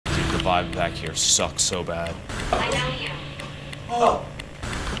vibe back here sucks so bad. I know you. Oh.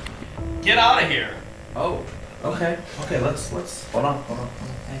 Get out of here. Oh. Okay. Okay. Let's. Hold on.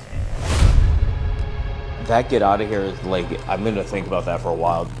 That get out of here is like, I'm gonna think about that for a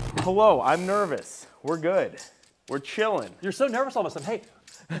while. Hello, I'm nervous. We're good. We're chilling. You're so nervous all of a sudden. Hey,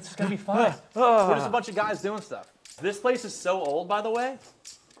 it's gonna be fun. We're just a bunch of guys doing stuff. This place is so old, by the way.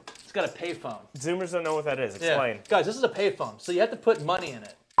 It's got a payphone. Zoomers don't know what that is. Explain. Yeah. Guys, this is a payphone, so you have to put money in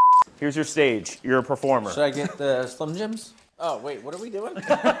it. Here's your stage. You're a performer. Should I get the Slim Jims? Oh wait, what are we doing?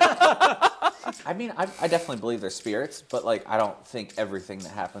 I mean, I definitely believe they're spirits, but like I don't think everything that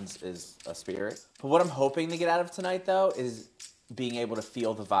happens is a spirit. But what I'm hoping to get out of tonight though is being able to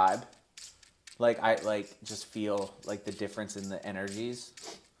feel the vibe. Like I just feel like the difference in the energies.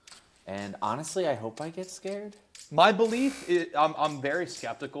 And honestly, I hope I get scared. My belief is, I'm very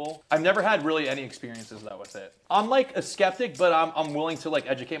skeptical. I've never had really any experiences though with it. I'm like a skeptic, but I'm willing to like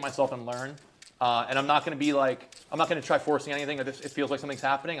educate myself and learn. And I'm not gonna be like, I'm not gonna try forcing anything. If it feels like something's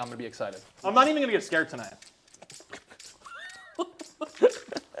happening, I'm gonna be excited. I'm not even gonna get scared tonight.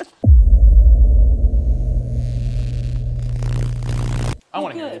 I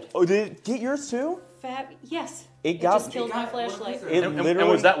want to hear it. Oh, did it get yours too? Yes. It got- just killed my flashlight. It And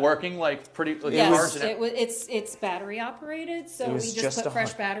literally. was that working like pretty? Like, Yes, charged? it's battery operated, so It we was just just put a fresh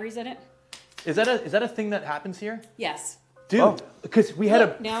hun- batteries in it. Is that a thing that happens here? Yes. Dude, because we had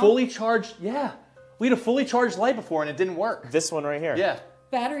Look, a now- fully charged, we had a fully charged light before and it didn't work. This one right here. Yeah.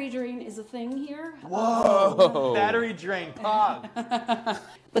 Battery drain is a thing here. Whoa. Battery drain, pog.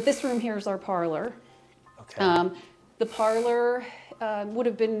 But this room here is our parlor. Okay. The parlor would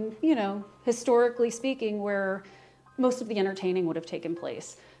have been, you know, historically speaking, where most of the entertaining would have taken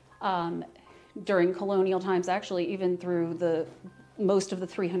place. During colonial times, actually, even through most of the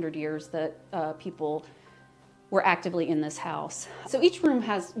 300 years that people were actively in this house. So each room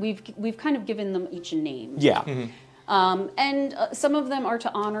has, we've kind of given them each a name. Yeah. And some of them are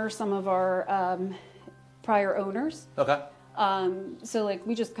to honor some of our prior owners. Okay. So like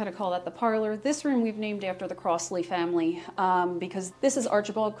we just kind of call that the parlor. This room we've named after the Crossley family because this is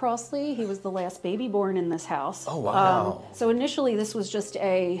Archibald Crossley. He was the last baby born in this house. Oh, wow. So initially this was just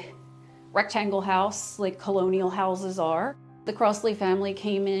a rectangle house like colonial houses are. The Crossley family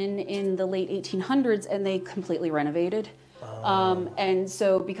came in the late 1800s and they completely renovated. And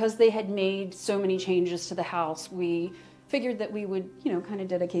so because they had made so many changes to the house, we figured that we would, you know, kind of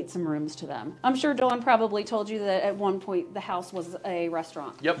dedicate some rooms to them. I'm sure Dawn probably told you that at one point the house was a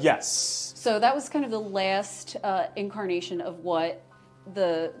restaurant. Yep. Yes. So that was kind of the last incarnation of what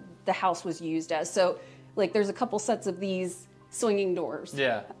the house was used as. So like there's a couple sets of these swinging doors.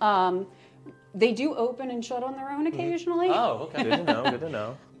 Yeah. They do open and shut on their own occasionally. Oh, okay. Good to know. Good to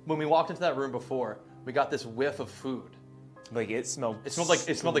know. When we walked into that room before, we got this whiff of food. Like it smelled. It smelled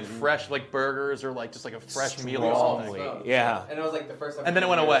like fresh, like burgers or like just like a fresh meal or something. Strongly. Yeah. And it was like the first time. And then it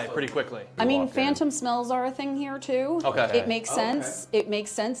went away pretty quickly. I mean, walk in. phantom smells are a thing here too. Okay. It makes sense. It makes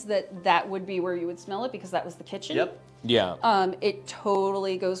sense that would be where you would smell it because that was the kitchen. Yep. Yeah. It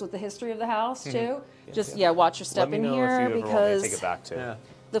totally goes with the history of the house too. Just watch your step Let me in know here if you ever want me to because take it back too. Yeah.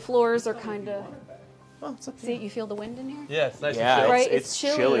 the floors are kind of. Oh, it's okay. See, you feel the wind in here? Yeah, it's nice Yeah. and chill. Right, it's it's,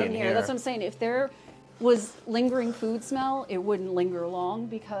 chilly in in here. here. That's what I'm saying. If there was lingering food smell, it wouldn't linger long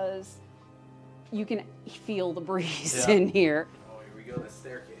because you can feel the breeze Yeah. in here. Oh, here we go. The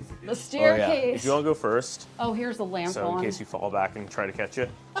staircase. The Oh, yeah. staircase. If you want to go first, Oh, here's the lamp so on. in case you fall back and try to catch it,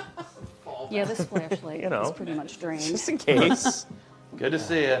 Yeah, this flashlight You know. is pretty much drained. just in case. Good to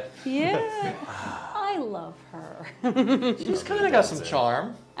see you. Yeah, I love her. She's kind of got some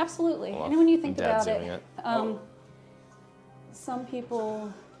charm. Absolutely. And when you think Dad's about doing it, it. some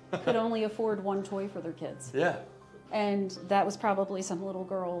people could only afford one toy for their kids. Yeah. And that was probably some little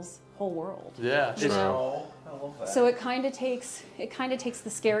girl's whole world. Yeah. You know? I love that. So it kind of takes the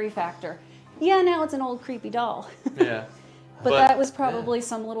scary factor. Yeah, now it's an old creepy doll. Yeah. But that was probably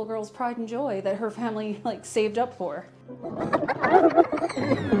some little girl's pride and joy that her family like saved up for.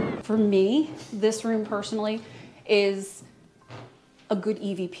 For me, this room personally is a good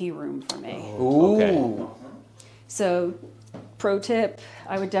EVP room for me. Okay. So, pro tip,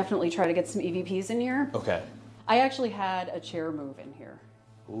 I would definitely try to get some EVPs in here. Okay. I actually had a chair move in here.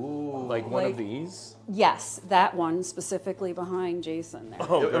 Ooh. Like one Like- of these? Yes, that one specifically behind Jason there.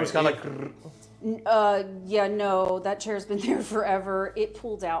 Oh, It was kind of like. Yeah, no, that chair's been there forever. It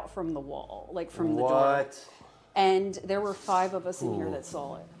pulled out from the wall, like from the door. What? And there were 5 of us in here that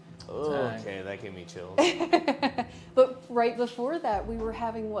saw it. Okay, that gave me chills. But right before that, we were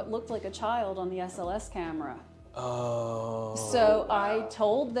having what looked like a child on the SLS camera. Oh. So I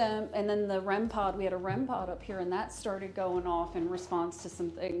told them, and then the REM pod, we had a REM pod up here, and that started going off in response to some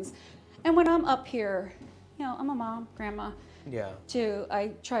things. And when I'm up here, you know, I'm a mom, grandma, Yeah. too.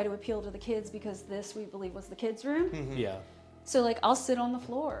 I try to appeal to the kids because this, we believe, was the kids' room. Yeah. So, like, I'll sit on the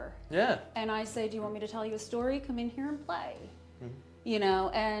floor. Yeah. And I say, do you want me to tell you a story? Come in here and play. You know,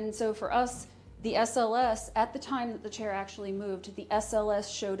 and so for us, the SLS, at the time that the chair actually moved, the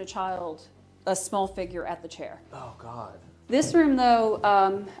SLS showed a small figure at the chair. Oh God. This room, though,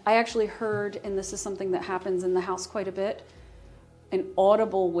 I actually heard, and this is something that happens in the house quite a bit, an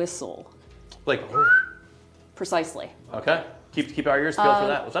audible whistle. Like, Precisely. okay. Keep our ears peeled for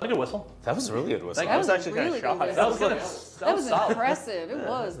that. Was that a good whistle? That was a really good whistle. Thank I you. was actually kind really of good shocked. whistle. That was solid. Impressive. It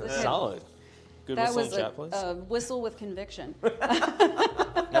was. This had- Solid. Good That whistle was in chat, please. a whistle with conviction.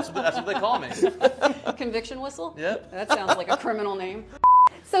 That's what they call me. Conviction whistle? Yep. That sounds like a criminal name.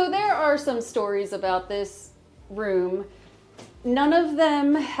 So there are some stories about this room. None of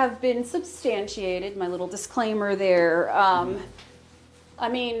them have been substantiated. My little disclaimer there. I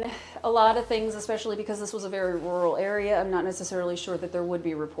mean, a lot of things, especially because this was a very rural area, I'm not necessarily sure that there would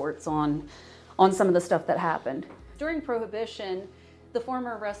be reports on some of the stuff that happened. During Prohibition, the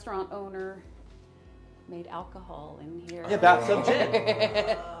former restaurant owner made alcohol in here. Yeah, bathtub gin.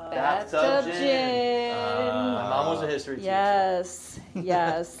 Bathtub gin. My mom was a history teacher. Yes,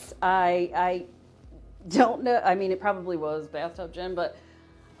 yes. I don't know. I mean, it probably was bathtub gin, but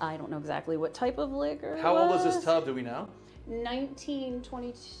I don't know exactly what type of liquor. How old was this tub? Do we know?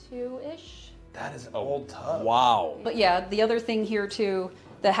 1922-ish. That is an old tub. Wow. But yeah, the other thing here too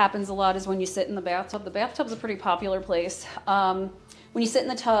that happens a lot is when you sit in the bathtub. The bathtub's a pretty popular place. When you sit in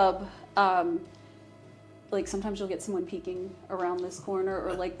the tub, like sometimes you'll get someone peeking around this corner,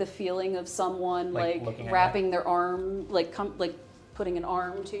 or like the feeling of someone Like like looking at wrapping their arm, like putting an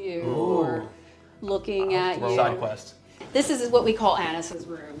arm to you, or looking at you. Side quest. This is what we call Annis's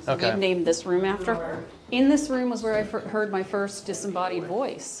room. So Okay. we've named this room after her. In this room was where I heard my first disembodied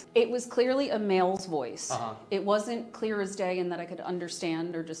voice. It was clearly a male's voice. It wasn't clear as day in that I could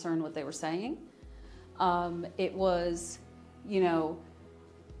understand or discern what they were saying. It was, you know,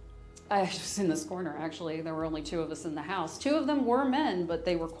 I was in this corner actually. There were only two of us in the house. Two of them were men, but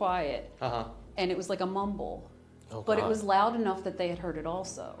they were quiet. And it was like a mumble. But it was loud enough that they had heard it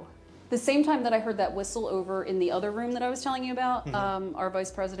also. The same time that I heard that whistle over in the other room that I was telling you about, our vice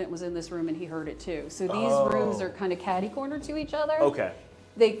president was in this room and he heard it too. So these rooms are kind of catty cornered to each other. Okay.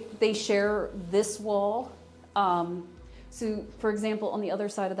 They share this wall. So, for example, on the other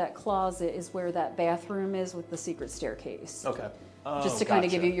side of that closet is where that bathroom is with the secret staircase. Okay. Just to kind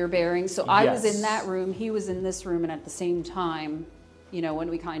of give you your bearings. So I was in Yes. that room, he was in this room, and at the same time, you know, when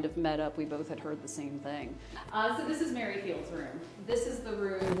we kind of met up, we both had heard the same thing. So this is Mary Field's room. This is the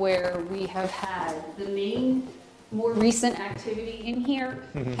room where we have had the main, more recent activity in here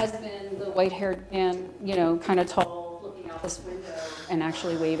has been the white-haired man, you know, kind of tall, looking out this window and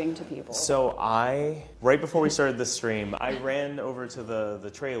actually waving to people. So right before we started the stream, I ran over to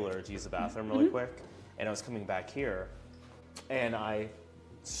the trailer to use the bathroom really quick, and I was coming back here, and I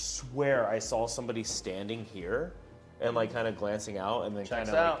swear I saw somebody standing here and like kind of glancing out and then Checks kind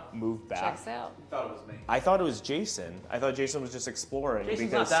of out. like moved back. Checks out. I thought it was Jason. I thought Jason was just exploring.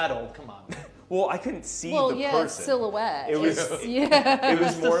 Jason's because, not that old. Come on. Well, I couldn't see Well, the yeah, person. it's silhouette. It was- yeah. It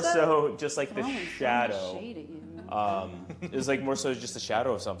was more so just like the Oh, and shadow. shade at you. It was like more so just a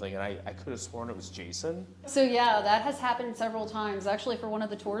shadow of something, and I could have sworn it was Jason. So yeah, that has happened several times. Actually, for one of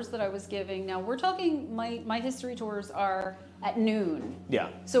the tours that I was giving. Now we're talking. My history tours are at noon. Yeah.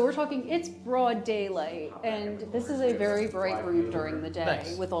 So we're talking. It's broad daylight, and this is a very bright room during the day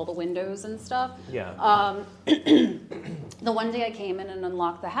Thanks. with all the windows and stuff. Yeah. The one day I came in and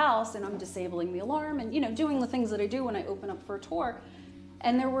unlocked the house, and I'm disabling the alarm, and you know, doing the things that I do when I open up for a tour.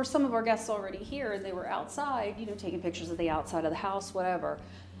 And there were some of our guests already here, and they were outside, you know, taking pictures of the outside of the house, whatever.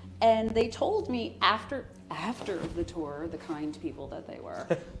 And they told me after the tour, the kind people that they were,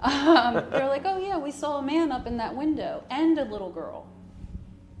 they're like, oh yeah, we saw a man up in that window and a little girl.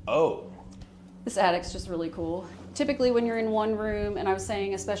 Oh. This attic's just really cool. Typically when you're in one room, and I was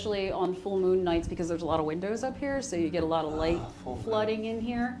saying especially on full moon nights because there's a lot of windows up here, so you get a lot of light flooding in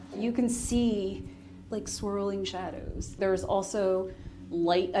here, you can see like swirling shadows. There's also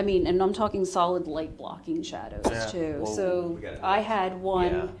light, I mean, and I'm talking solid light blocking shadows too. Whoa. So I had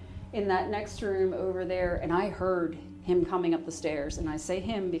one Yeah. in that next room over there, and I heard him coming up the stairs, and I say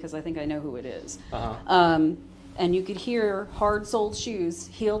him because I think I know who it is. And you could hear hard-soled shoes,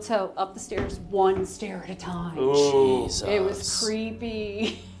 heel toe, up the stairs, one stair at a time. Jesus. It was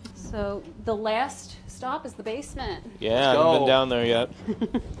creepy. So the last stop is the basement. Yeah, I Let's haven't go. been down there yet.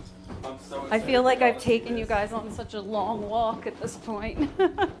 I feel like I've taken you guys on such a long walk at this point.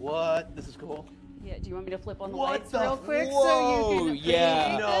 What? This is cool. Yeah, do you want me to flip on the What lights the real quick Whoa, so you can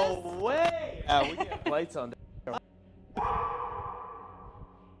yeah. appreciate No this? way. We got lights on.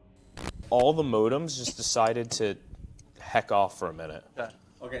 All the modems just decided to heck off for a minute.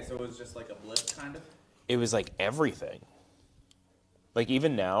 Okay, so it was just like a blip, kind of? It was like everything. Like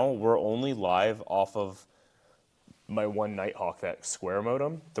even now, we're only live off of my one Nighthawk, that square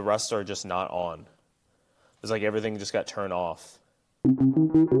modem. The rest are just not on. It's like everything just got turned off.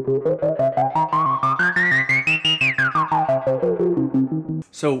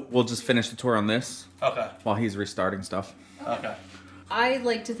 So we'll just finish the tour on this. Okay. While he's restarting stuff. Okay. I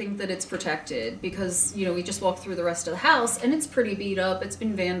like to think that it's protected because, you know, we just walked through the rest of the house and it's pretty beat up. It's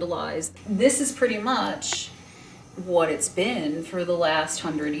been vandalized. This is pretty much what it's been for the last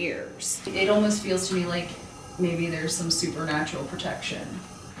 100 years. It almost feels to me like maybe there's some supernatural protection.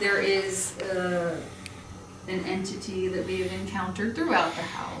 There is an entity that we have encountered throughout the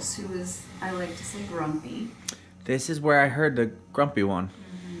house who is, I like to say, grumpy. This is where I heard the grumpy one.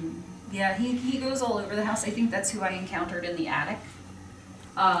 Yeah, he goes all over the house. I think that's who I encountered in the attic.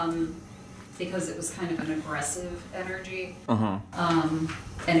 Because it was kind of an aggressive energy. And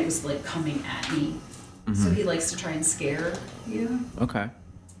it was like coming at me. So he likes to try and scare you. Okay.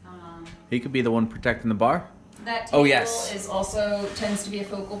 He could be the one protecting the bar? That table yes. is also tends to be a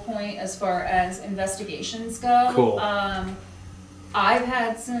focal point as far as investigations go. Cool. I've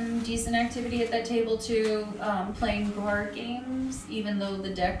had some decent activity at that table too, playing card games, even though the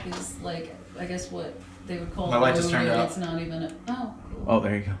deck is like, I guess what they would call My light just turned off. It's not even a, oh, cool. Oh,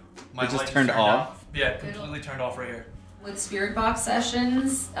 there you go. My It just light turned off? Yeah, completely turned off right here. With Spirit Box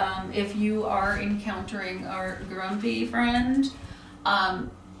sessions, if you are encountering our grumpy friend,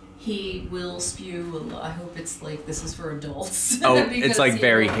 he will spew a lot. I hope it's like this is for adults. Oh, it's like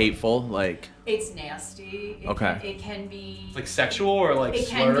very will. hateful, like. It's nasty. Okay. It can be. Like sexual or like It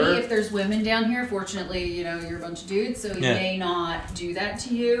can be if there's women down here. Fortunately, you know, you're a bunch of dudes, so he may not do that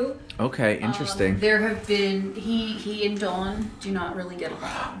to you. Okay, interesting. There have been he and Dawn do not really get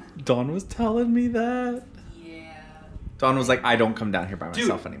along. Dawn was telling me that. Yeah. Dawn was like, I don't come down here by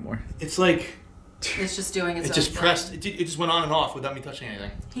myself anymore. It's like It's just doing its it own just thing. pressed. It just went on and off without me touching anything.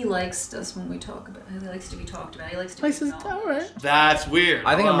 He likes us when we talk about. He likes to be talked about. He likes to. This be is acknowledged. alright. That's weird.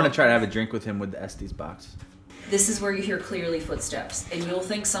 I think I'm gonna try to have a drink with him with the Estes box. This is where you hear clearly footsteps, and you'll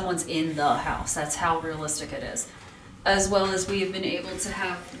think someone's in the house. That's how realistic it is. As well as we have been able to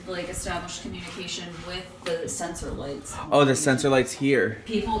have like established communication with the sensor lights. Oh, the sensor light's here.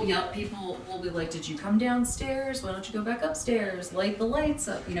 People will be like, "Did you come downstairs? Why don't you go back upstairs? Light the lights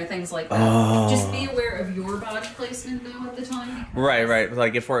up." You know, things like that. Oh. Just be aware of your body placement though at the time. Right.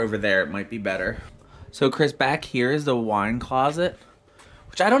 Like if we're over there, it might be better. So Chris, back here is the wine closet,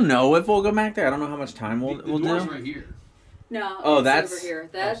 which I don't know if we'll go back there. I don't know how much time we'll the door's do. right here. No. Oh, it's that's- over here.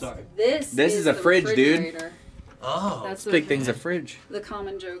 That's sorry. this. This is a the fridge, dude. refrigerator. Oh. That's Big thing's a fridge. The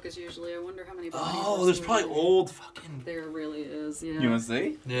common joke is usually, I wonder how many bodies. Oh, there's probably old fucking. There really is, yeah. You want to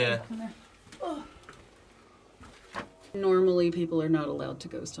see? Yeah. Normally, people are not allowed to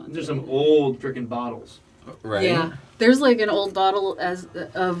ghost hunt. There's some old freaking bottles. Right. Yeah, there's like an old bottle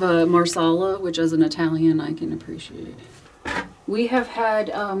of Marsala, which as an Italian I can appreciate. We have had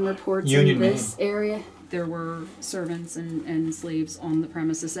reports Union in this area. There were servants and slaves on the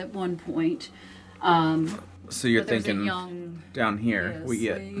premises at one point. So you're But there's a thinking young, down here yes, we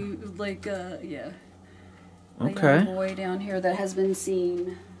get. yeah. A Okay. young boy down here that has been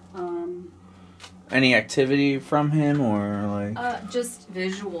seen. Any activity from him or like Just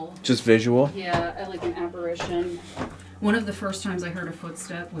visual. just visual? Yeah, like an apparition. One of the first times I heard a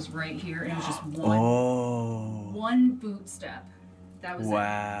footstep was right here, and it was just one boot step. That was it.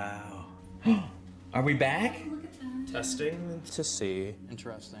 Wow. Are we back? Look at that. Testing to see.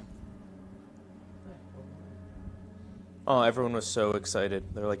 Interesting. Oh, everyone was so excited.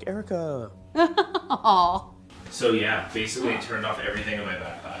 They're like, Erica. Aw. So yeah, basically it turned off everything in my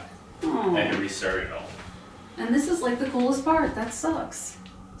backpack. Aw. I had to restart it all. And this is like the coolest part. That sucks.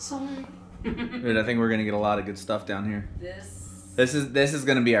 Sorry. Dude, I think we're gonna get a lot of good stuff down here. This. This is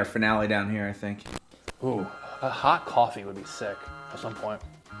gonna be our finale down here, I think. Ooh, a hot coffee would be sick at some point.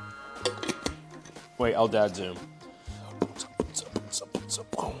 Wait, I'll dad zoom.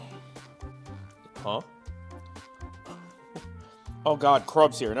 Huh? Oh god,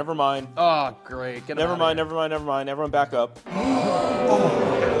 Crub's here. Never mind. Oh, great. Get him Never out mind, of here. never mind. Everyone back up.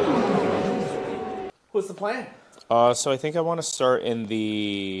 What's the plan? So I think I want to start in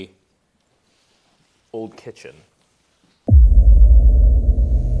the old kitchen.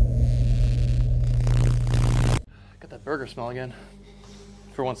 Got that burger smell again.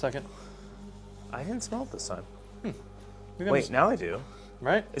 For 1 second. I didn't smell it this time. Maybe I'm Wait, just- now I do.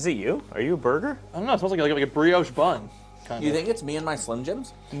 Right? Is it you? Are you a burger? I don't know. It smells like a brioche bun. Kind You of. think it's me and my Slim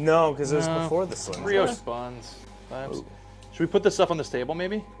Jims? No, because it was No. before the Slim. Brioche buns. Vibes. Should we put this stuff on this table,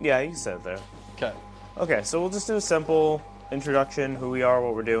 maybe? Yeah, you said it there. Okay. Okay, so we'll just do a simple introduction, who we are,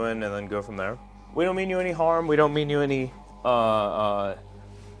 what we're doing, and then go from there. We don't mean you any harm. We don't mean you any, What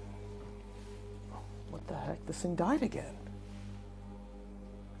the heck? This thing died again.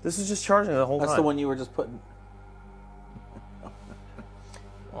 This is just charging the whole time. That's the one you were just putting.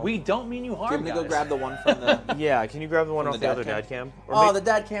 We don't mean you Do you harm, want me to go guys. grab the one from the... Yeah, can you grab the one From off the the dad other cam? dad cam? Or Oh, make- the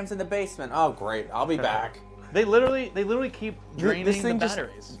dad cam's in the basement. Oh, great. I'll be back. They literally keep draining this the thing just-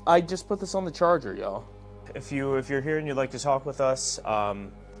 batteries. I just put this on the charger, y'all. If you're here and you'd like to talk with us,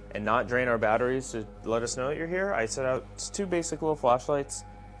 and not drain our batteries to let us know that you're here, I set out just 2 basic little flashlights.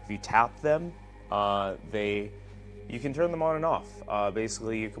 If you tap them, you can turn them on and off.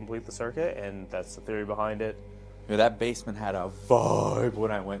 Basically, you complete the circuit, and that's the theory behind it. Yeah, that basement had a vibe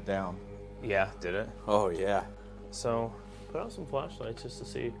when I went down. Yeah, did it? Oh, yeah. So, put out some flashlights just to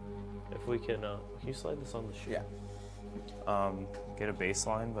see if we can you slide this on the sheet? Yeah. Get a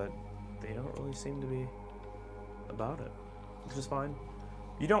baseline, but they don't really seem to be about it, which is fine.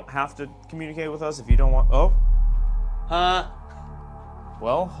 You don't have to communicate with us if you don't want. Oh, Huh?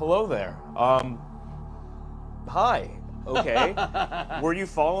 well, hello there. Hi. Okay. Were you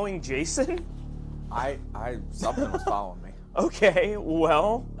following Jason? Something was following me. Okay.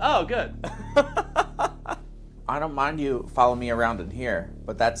 Well. Oh, good. I don't mind you following me around in here,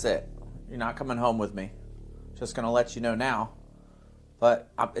 but that's it. You're not coming home with me. Just gonna let you know now.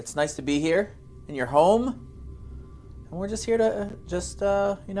 But it's nice to be here in your home, and we're just here to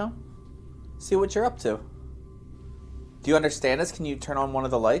see what you're up to. Do you understand us? Can you turn on one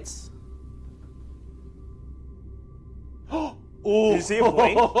of the lights? Did you see it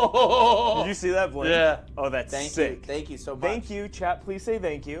blink? Did you see that blink? Yeah. Oh, that's Thank sick. you. Thank you so much. Thank you, chat. Please say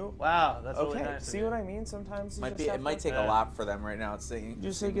thank you. Wow, that's Okay. really nice. See what I mean? Sometimes you just It have might to- take a lot for them right now. It's singing.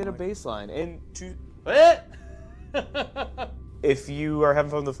 Just say get a baseline. And to What? if you are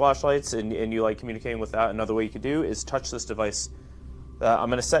having fun with the flashlights and you like communicating with that, another way you could do is touch this device. I'm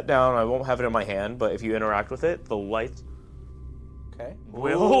going to set down. I won't have it in my hand, but if you interact with it, the light Okay.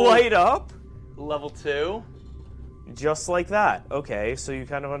 will light up Level 2. just like that. Okay, so you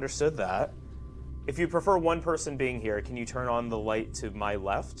kind of understood that. If you prefer one person being here, can you turn on the light to my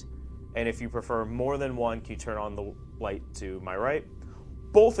left? And if you prefer more than one, can you turn on the light to my right?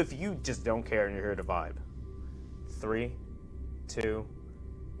 Both if you just don't care and you're here to vibe. 3, 2,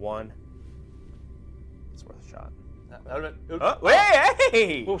 1. It's worth a shot. That would've been-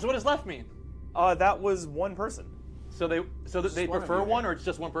 Hey! Well, so what does left mean? That was one person. So they one of prefer you. one, or it's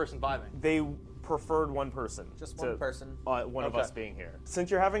just one person vibing? They preferred one person. Just one person. One of Okay. us being here. Since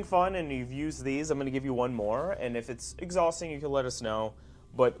you're having fun and you've used these, I'm going to give you one more. And if it's exhausting, you can let us know.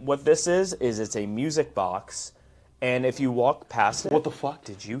 But what this is it's a music box. And if you walk past it... What the fuck?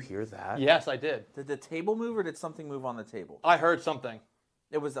 Did you hear that? Yes, I did. Did the table move or did something move on the table? I heard something.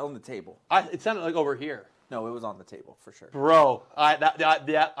 It was on the table. It sounded like over here. No, it was on the table for sure. Bro, I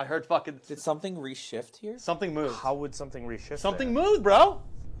heard fucking Did something reshift here? something move. How would something reshift Something there? moved, bro.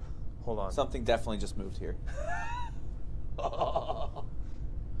 Hold on. Something definitely just moved here.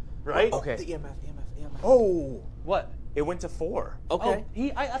 Right? Okay. The EMF. Oh! What? It went to 4. Okay.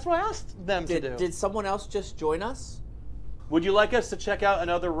 Oh, that's what I asked them to do. Did someone else just join us? Would you like us to check out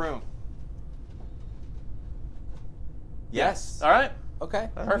another room? Yes. All right. Okay.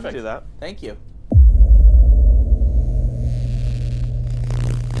 We can Perfect. do that. Thank you.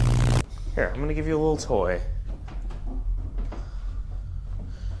 Here, I'm going to give you a little toy.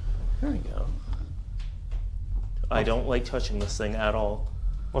 There we go. I don't like touching this thing at all.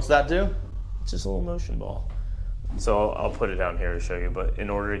 What's that do? It's just a little motion ball. So I'll put it down here to show you, but in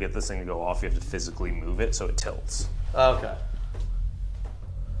order to get this thing to go off, you have to physically move it so it tilts. Okay.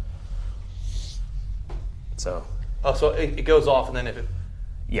 So, Oh, so it goes off, and then if it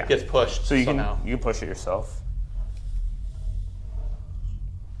yeah. gets pushed So you somehow. can push it yourself.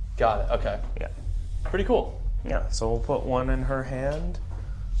 Got it. Okay. Yeah. Pretty cool. Yeah, so we'll put one in her hand.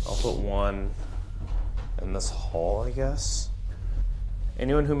 I'll put one in this hall, I guess.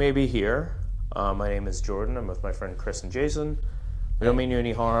 Anyone who may be here, my name is Jordan. I'm with my friend Chris and Jason. We don't mean you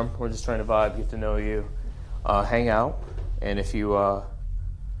any harm. We're just trying to vibe, get to know you, hang out. And if you'd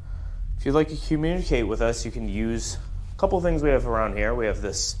like to communicate with us, you can use a couple things we have around here. We have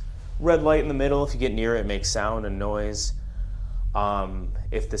this red light in the middle. If you get near it, it makes sound and noise.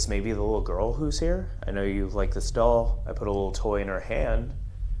 If this may be the little girl who's here, I know you like this doll. I put a little toy in her hand.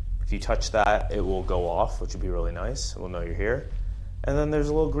 If you touch that, it will go off, which would be really nice. We'll know you're here. And then there's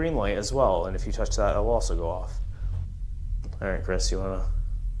a little green light as well, and if you touch that, it will also go off. All right, Chris, you want to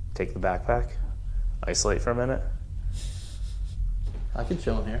take the backpack? Isolate for a minute? I can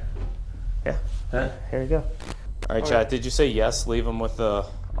chill in here. Yeah. Huh? Here you go. All right, chat. Did you say yes? Leave them with the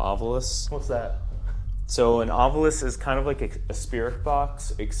ovilus. What's that? So an ovilus is kind of like a spirit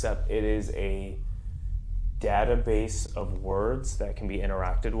box, except it is a database of words that can be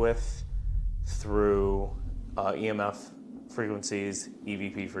interacted with through EMF frequencies,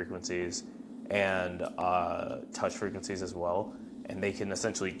 EVP frequencies, and touch frequencies as well. And they can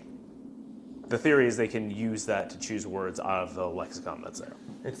essentially, the theory is they can use that to choose words out of the lexicon that's there.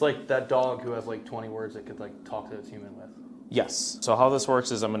 It's like that dog who has like 20 words it could like talk to its human with. Yes. So how this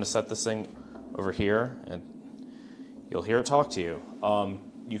works is I'm going to set this thing over here, and you'll hear it talk to you.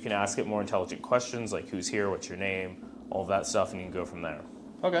 You can ask it more intelligent questions, like who's here, what's your name, all of that stuff, and you can go from there.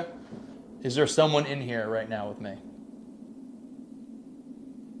 Okay. Is there someone in here right now with me?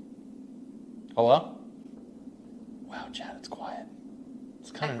 Hello? Wow, Chad, it's quiet.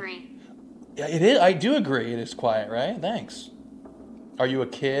 It's kind of... Agree. Yeah, it is. I do agree it is quiet, right? Thanks. Are you a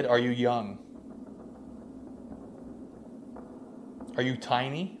kid? Are you young? Are you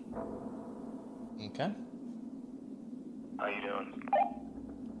tiny? Okay. How you doing?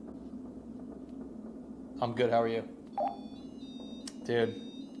 I'm good. How are you? Dude.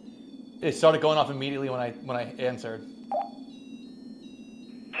 It started going off immediately when I answered.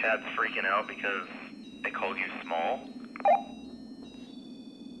 Chad's freaking out because they called you small.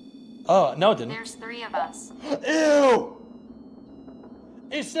 Oh, no, it didn't. There's 3 of us. Ew!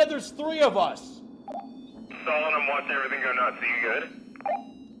 It said there's 3 of us. Stalin, I'm watching everything go nuts. Are you good?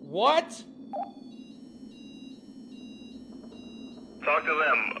 What? Talk to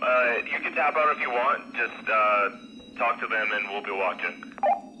them. You can tap out if you want. Just talk to them and we'll be watching.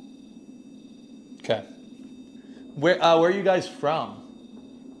 Okay. Where are you guys from?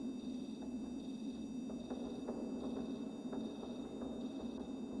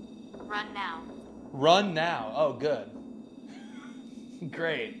 Run now. Run now. Oh, good.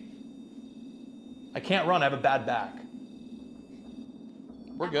 Great. I can't run. I have a bad back.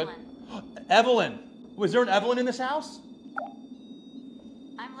 We're good. Evelyn. Was there an Evelyn in this house?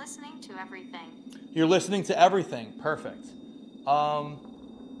 I'm listening to everything. You're listening to everything. Perfect.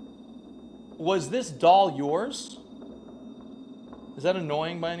 Was this doll yours? Is that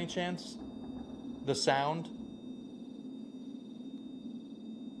annoying by any chance? The sound?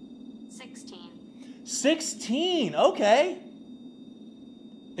 16. 16. Okay.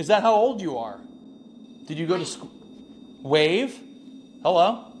 Is that how old you are? Did you go to school? Wave?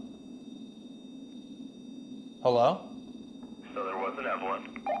 Hello? Hello? So there was an Evelyn.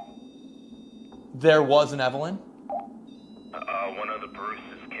 There was an Evelyn? One of the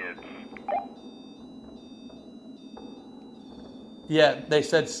Bruce's kids. Yeah, they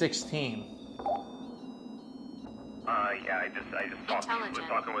said 16. Yeah, I just was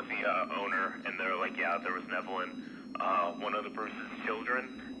talking with the owner, and they're like, yeah, there was an Evelyn, one of the Bruce's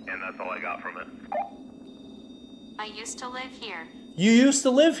children, and that's all I got from it. I used to live here. You used to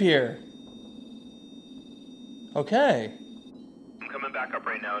live here? Okay. I'm coming back up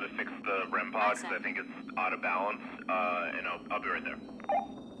right now to fix the REM pod because I think it's out of balance, and I'll be right there.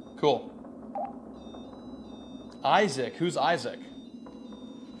 Cool. Isaac. Who's Isaac?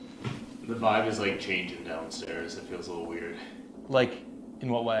 The vibe is like changing downstairs. It feels a little weird. Like, in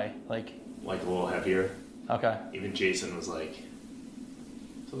what way? Like a little heavier. Okay. Even Jason was like,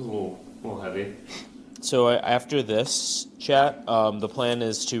 it was a little heavy. So after this chat, the plan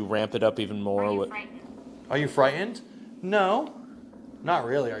is to ramp it up even more. Are you frightened? No. Not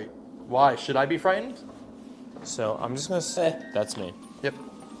really. Are you? Why? Should I be frightened? So I'm just gonna say that's me. Yep.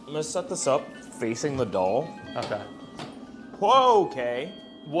 I'm gonna set this up facing the doll. Okay. Whoa, okay.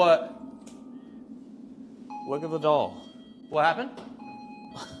 What? Look at the doll. What happened?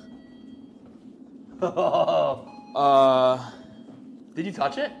 Did you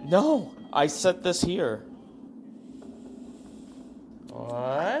touch it? No. I set this here.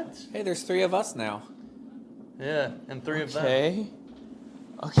 What? Hey, there's 3 of us now. Yeah, and 3 of them.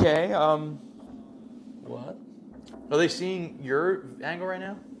 Okay, What? Are they seeing your angle right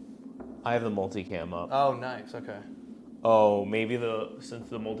now? I have the multicam up. Oh, nice. Okay. Oh, maybe since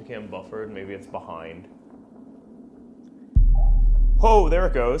the multicam buffered, maybe it's behind. Oh, there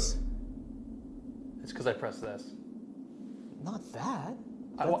it goes. It's because I pressed this. Not that.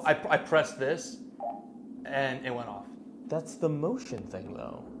 I pressed this, and it went off. That's the motion thing,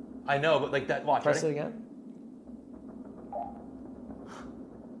 though. I know, but like that. Watch. Press ready? it again.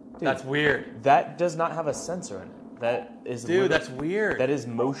 Dude, that's weird. That does not have a sensor in it. That is. Dude, that's weird. That is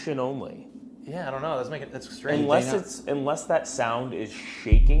motion only. Yeah, I don't know. That's strange. Unless that sound is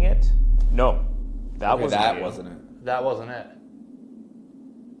shaking it. No, that wasn't wasn't it. That wasn't it.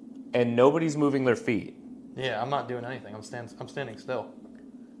 And nobody's moving their feet. Yeah, I'm not doing anything. I'm standing still.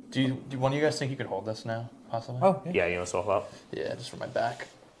 Do one of you guys think you could hold this now, possibly? Oh, Yeah, you want to swap up? Yeah, just for my back.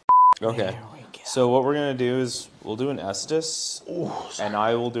 Okay. So what we're gonna do is we'll do an Estes, and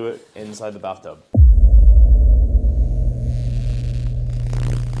I will do it inside the bathtub.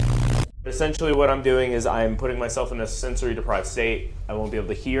 Essentially, what I'm doing is I'm putting myself in a sensory deprived state. I won't be able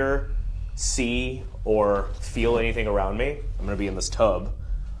to hear, see, or feel anything around me. I'm gonna be in this tub,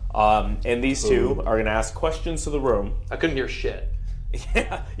 and these two are gonna ask questions to the room. I couldn't hear shit.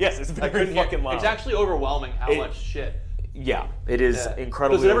 Yeah. Yes, it's very fucking loud. It's actually overwhelming how much shit. Yeah, it is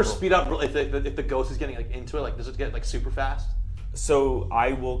incredibly. Does it ever speed up if the ghost is getting like into it? Like, does it get like super fast? So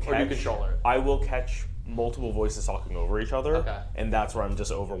I will catch. Or do you control it? I will catch multiple voices talking over each other, and that's where I'm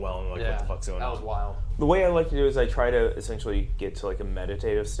just overwhelmed. Like, what the fuck's going on? That was wild. The way I like to do is I try to essentially get to like a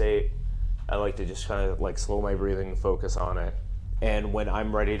meditative state. I like to just kind of like slow my breathing and focus on it. And when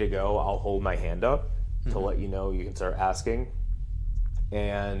I'm ready to go, I'll hold my hand up to let you know you can start asking.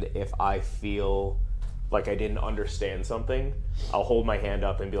 And if I feel like I didn't understand something, I'll hold my hand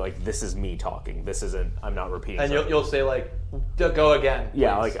up and be like, this is me talking. This isn't, I'm not repeating And something. you'll say like, go again. Please.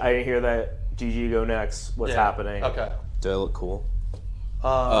 Yeah, like I didn't hear that. GG, go next. What's happening? Okay. Do I look cool?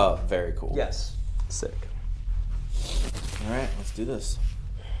 Very cool. Yes. Sick. All right, let's do this.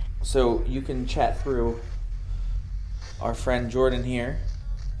 So you can chat through our friend Jordan here.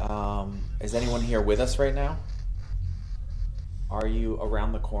 Is anyone here with us right now? Are you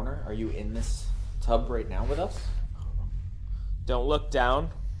around the corner? Are you in this tub right now with us? Don't look down.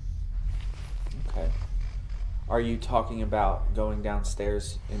 Okay. Are you talking about going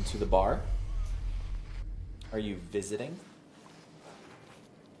downstairs into the bar? Are you visiting?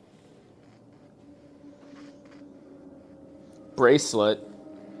 Bracelet.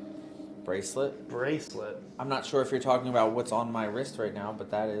 Bracelet? I'm not sure if you're talking about what's on my wrist right now,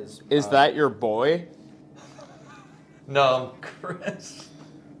 but that is... Is that your boy? No, Chris.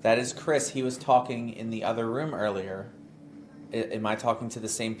 That is Chris. He was talking in the other room earlier. Am I talking to the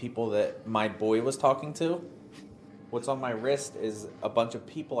same people that my boy was talking to? What's on my wrist is a bunch of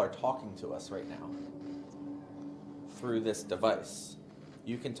people are talking to us right now through this device.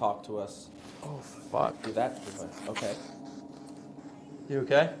 You can talk to us. Oh, fuck. Through that device. Okay. You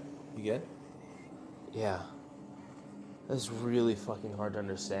okay? You good? Yeah. That's really fucking hard to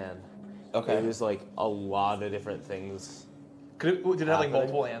understand. Okay. It was like a lot of different things. Did it have like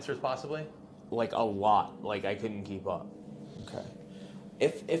multiple answers possibly? Like a lot. Like I couldn't keep up. Okay.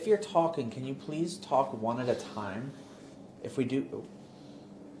 If you're talking, can you please talk one at a time? If we do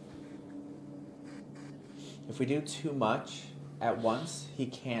too much at once, he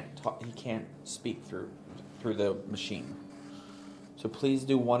can't talk. He can't speak through the machine. So please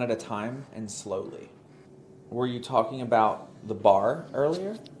do one at a time and slowly. Were you talking about the bar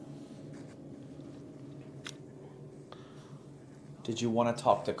earlier? Did you want to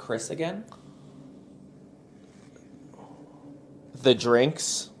talk to Chris again? The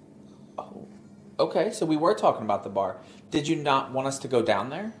drinks. Oh, okay. So we were talking about the bar. Did you not want us to go down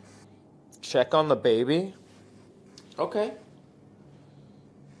there? Check on the baby. Okay.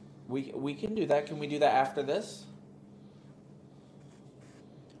 We can do that. Can we do that after this?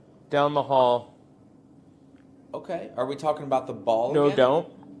 Down the hall. Okay. Are we talking about the ball No, again?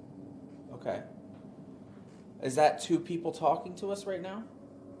 don't. Okay. Is that two people talking to us right now?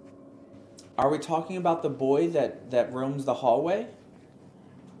 Are we talking about the boy that roams the hallway?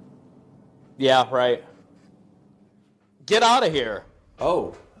 Yeah, right. Get out of here.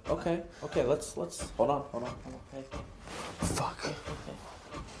 Oh, okay. Okay, let's hold on. Hey. Fuck.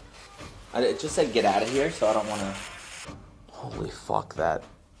 It just said get out of here, so I don't want to. Holy fuck, that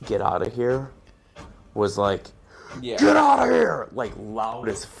get out of here was like, Yeah. get out of here! Like loud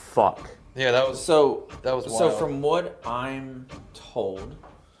as fuck. Yeah, that was So wild. So from what I'm told,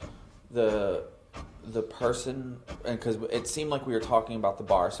 the person, and because it seemed like we were talking about the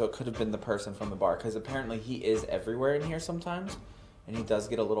bar, so it could have been the person from the bar, because apparently he is everywhere in here sometimes, and he does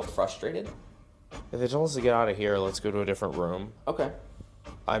get a little frustrated. If they told us to get out of here, let's go to a different room. Okay.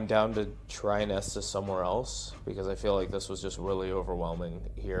 I'm down to try and Estes somewhere else because I feel like this was just really overwhelming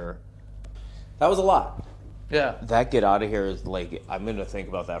here. That was a lot. Yeah. That get out of here is like, I'm going to think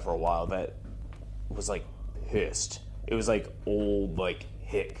about that for a while. That was like pissed. It was like old, like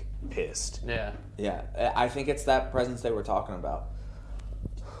hick pissed. Yeah. Yeah, I think it's that presence they were talking about.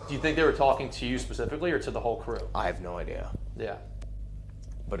 Do you think they were talking to you specifically or to the whole crew? I have no idea. Yeah.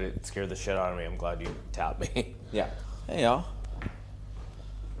 But it scared the shit out of me. I'm glad you tapped me. Yeah. Hey, y'all.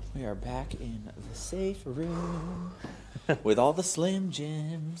 We are back in the safe room with all the Slim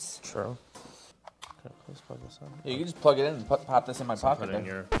Jims. True. Can I please plug this in? Yeah, you can just plug it in and pop this in my pocket. Put it in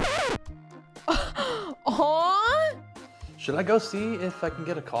Then. your... Oh Should I go see if I can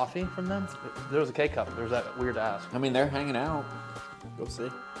get a coffee from them? There was a K-cup. There was that weird ask. I mean, they're hanging out. Go see.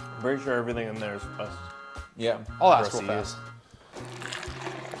 I'm pretty sure everything in there is us. Yeah. I'll ask real Gross fast.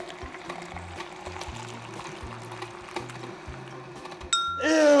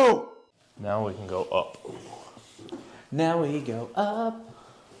 Ew! Now we can go up. Now we go up.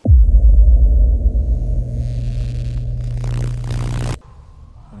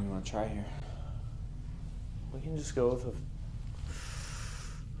 What do you want to try here? We can just go with the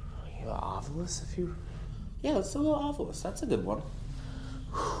Ovilus if you... Yeah, let's do a little Ovilus. That's a good one.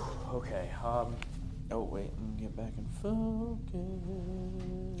 Okay, Oh, wait. Let me get back in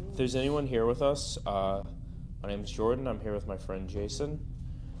focus. if there's anyone here with us, my name's Jordan. I'm here with my friend Jason.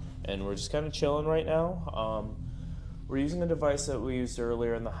 And we're just kind of chilling right now. We're using a device that we used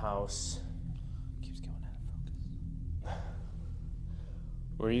earlier in the house. Keeps going out of focus.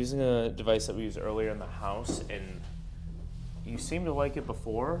 We're using a device that we used earlier in the house, and you seemed to like it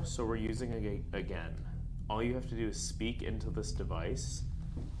before, so we're using it again. All you have to do is speak into this device,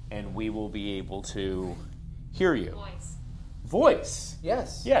 and we will be able to hear you. Voice?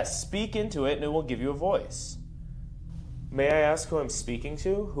 Yes. Yes, speak into it, and it will give you a voice. May I ask who I'm speaking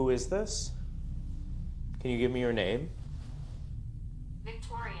to? Who is this? Can you give me your name?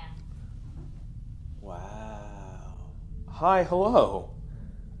 Victorian. Wow. Hi, hello.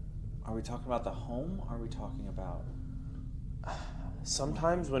 Are we talking about the home? Or are we talking about...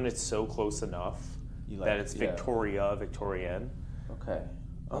 Sometimes when it's so close enough You like- that it's yeah. Victorian. Okay.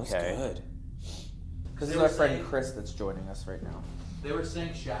 That's Okay. good. Because They this is were our friend saying- Chris that's joining us right now. They were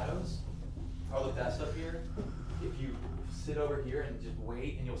saying shadows are the best up here. If you sit over here and just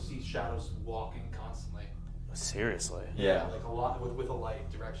wait, and you'll see shadows walking constantly. Seriously? Yeah. Like a lot with a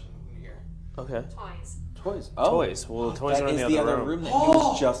light direction in here. Okay. Toys. Toys. Toys. Well, the toys That are in is the other room. room that he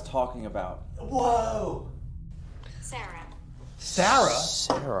was just talking about. Whoa! Sarah. Sarah?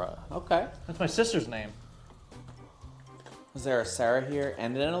 Sarah. Okay. That's my sister's name. Is there a Sarah here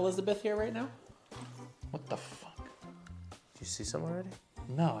and an Elizabeth here right now? What the fuck? Did you see someone already?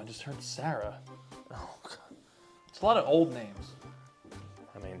 No, I just heard Sarah. Oh, God. It's a lot of old names.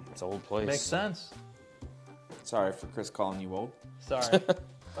 I mean, it's an old place. Makes sense. Sorry for Chris calling you old. Sorry.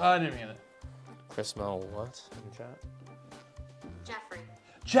 I didn't mean it. Chris Mel, what? In chat? Jeffrey.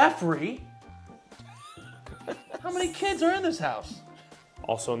 Jeffrey? How many kids are in this house?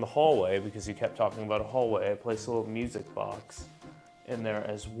 Also in the hallway, because you kept talking about a hallway, I placed a little music box in there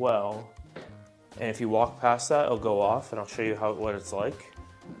as well. And if you walk past that, it'll go off, and I'll show you what it's like.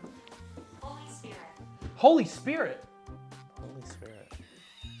 Holy Spirit. Holy Spirit. Holy Spirit.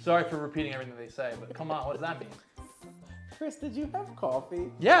 Sorry for repeating everything they say, but come on, what does that mean? Chris, did you have coffee?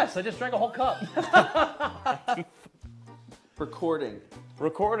 Yes, I just drank a whole cup. Recording.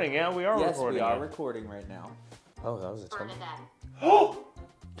 Recording, yeah, we are Yes, recording. we are it. recording right now. Oh, that was a ton. Bernadette.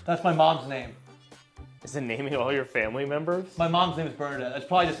 That's my mom's name. Is it naming all your family members? My mom's name is Bernadette. That's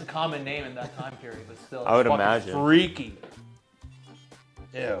probably just a common name in that time period, but still. I would it's fucking imagine. Freaky.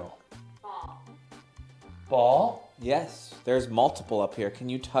 Ew. Ball. Ball? Yes, there's multiple up here. Can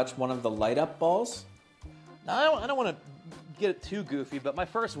you touch one of the light up balls? Now, I don't want to get it too goofy, but my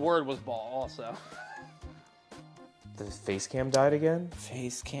first word was ball also. The face cam died again?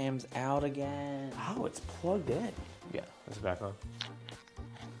 Face cam's out again. Oh, it's plugged in. Yeah, it's back on.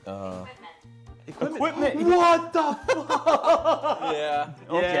 Equipment. Equipment. What the fuck? Yeah.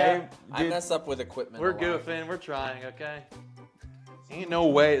 Okay. I mess up with equipment. We're a lot. goofing. We're trying, okay? Ain't no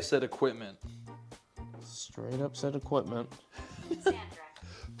way it said equipment. Straight up said equipment. Sandra.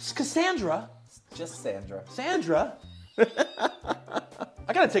 Cassandra? Just Sandra. Sandra?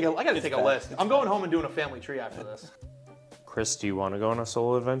 I gotta take a bad. list. I'm going home and doing a family tree after this. Chris, do you want to go on a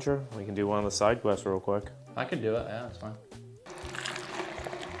solo adventure? We can do one of the side quests real quick. I can do it. Yeah, that's fine.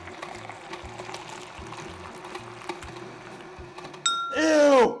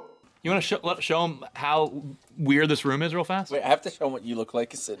 Ew! You want to show them how weird this room is real fast? Wait, I have to show 'em what you look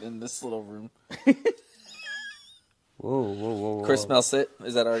like sitting in this little room. Whoa. Chris, smell sit.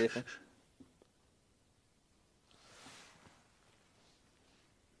 Is that already a thing?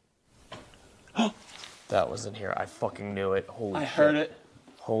 That wasn't here. I fucking knew it. Holy I shit. heard it.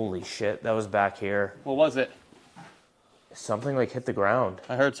 Holy shit. That was back here. What was it? Something like hit the ground.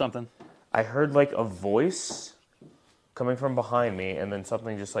 I heard something. I heard like a voice coming from behind me, and then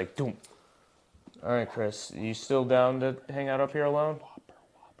something just like, doom. All right, Chris, you still down to hang out up here alone?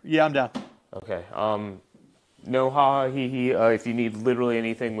 Yeah, I'm down. Okay. No ha he he. If you need literally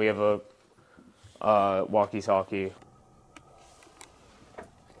anything, we have a walkie-talkie.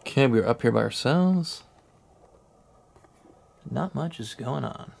 Okay, we're up here by ourselves. Not much is going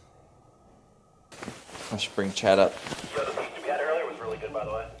on. I should bring Chad up. Yeah, in, by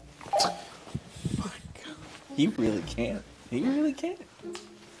the way. He really can't. He really can't.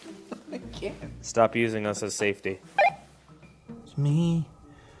 I can't. Stop using us as safety. It's me.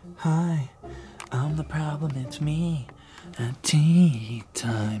 Hi. I'm the problem. It's me. At tea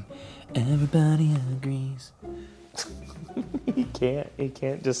time. Everybody agrees. He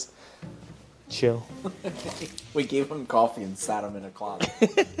can't just chill. We gave him coffee and sat him in a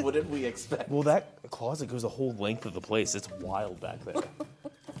closet. What did we expect? Well, that closet goes the whole length of the place. It's wild back there.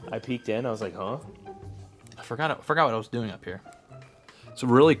 I peeked in. I was like, huh? I forgot what I was doing up here. It's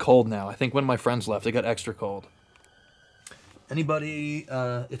really cold now. I think when my friends left, it got extra cold. Anybody,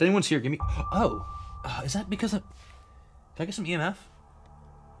 if anyone's here, give me... Oh, is that because of... Did I get some EMF?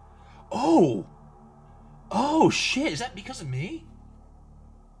 Oh! Oh, shit, is that because of me?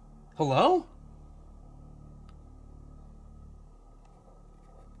 Hello?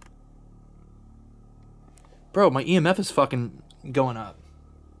 Bro, my EMF is fucking going up.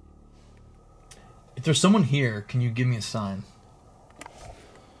 If there's someone here, can you give me a sign?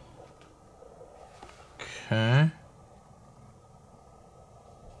 Okay.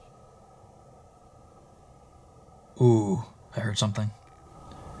 Ooh, I heard something.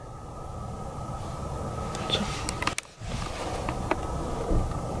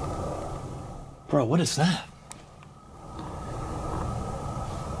 Bro, what is that?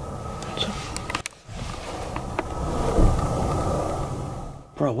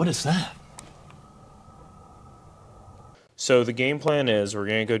 Bro, what is that? So the game plan is we're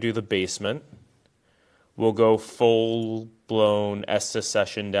going to go do the basement. We'll go full-blown Estes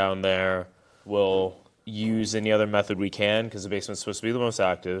session down there. We'll use any other method we can because the basement's supposed to be the most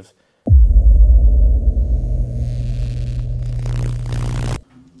active.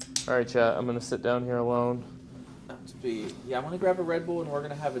 All right, chat, I'm going to sit down here alone. Yeah, I'm gonna grab a Red Bull and we're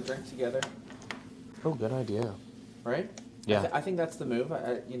gonna have a drink together. Oh, good idea. Right? Yeah. I think that's the move.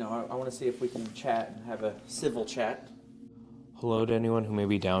 I want to see if we can chat and have a civil chat. Hello to anyone who may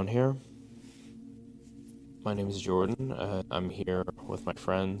be down here. My name is Jordan. I'm here with my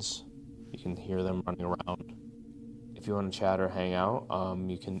friends. You can hear them running around. If you want to chat or hang out,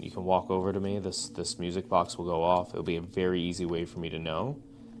 you can walk over to me. This music box will go off. It'll be a very easy way for me to know.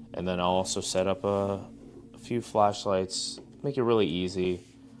 And then I'll also set up a few flashlights, make it really easy.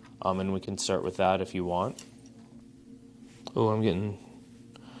 And we can start with that if you want. Oh, I'm getting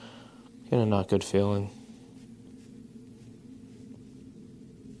a not good feeling.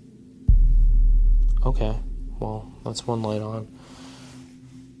 Okay, well, that's one light on.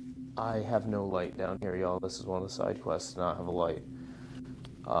 I have no light down here, y'all. This is one of the side quests to not have a light.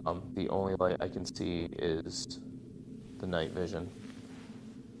 The only light I can see is the night vision.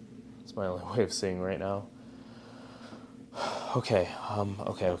 It's my only way of seeing right now. Okay,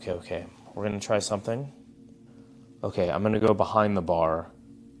 okay. We're gonna try something. Okay, I'm gonna go behind the bar.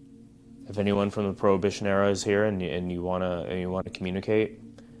 If anyone from the Prohibition era is here and you wanna communicate,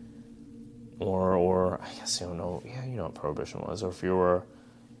 or I guess you don't know. Yeah, you know what Prohibition was. Or if you were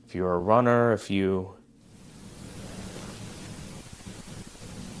a runner, if you.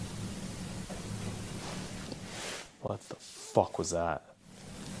 What the fuck was that?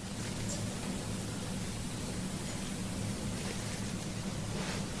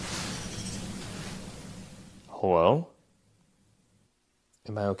 Hello?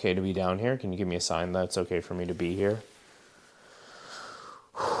 Am I okay to be down here? Can you give me a sign that it's okay for me to be here?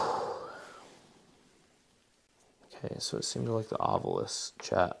 Okay, so it seemed like the obelisk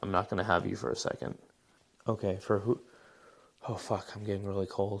chat. I'm not going to have you for a second. Okay, for who? Oh, fuck, I'm getting really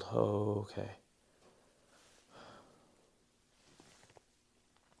cold. Oh, okay.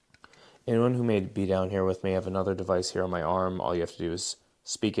 Anyone who may be down here with me, I have another device here on my arm. All you have to do is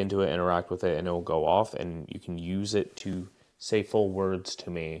speak into it, interact with it, and it will go off, and you can use it to say full words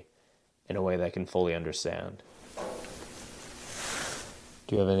to me in a way that I can fully understand.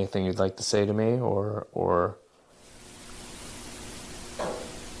 Do you have anything you'd like to say to me, or...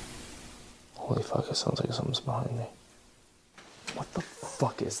 Holy fuck, it sounds like something's behind me. What the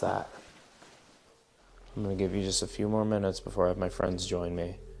fuck is that? I'm gonna give you just a few more minutes before I have my friends join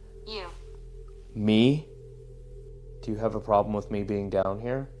me. You. Me? Do you have a problem with me being down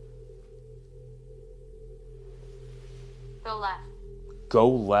here? Go left. Go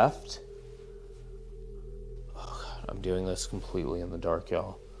left? Oh god, I'm doing this completely in the dark,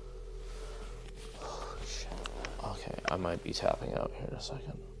 y'all. Holy shit. Okay, I might be tapping out here in a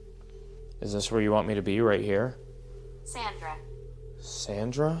second. Is this where you want me to be, right here? Sandra.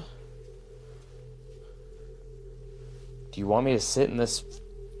 Sandra? Do you want me to sit in this...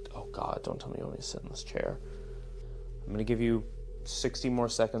 Oh god, don't tell me you want me to sit in this chair. I'm gonna give you 60 more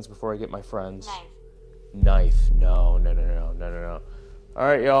seconds before I get my friends. Knife. Knife. No. All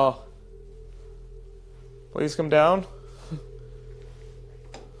right, y'all. Please come down.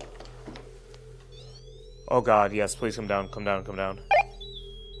 Oh God, yes, please come down, come down, come down.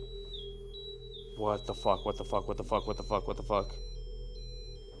 What the fuck, what the fuck, what the fuck, what the fuck, what the fuck?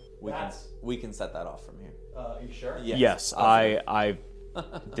 We can set that off from here. You sure? Yes, I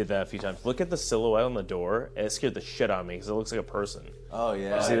did that a few times. Look at the silhouette on the door. It scared the shit out of me because it looks like a person. Oh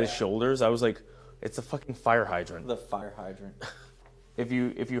yeah. See the shoulders? I was like, it's a fucking fire hydrant. The fire hydrant. If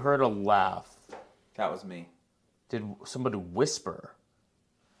you heard a laugh, That was me. did somebody whisper?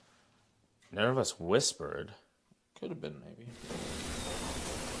 None of us whispered. Could have been maybe.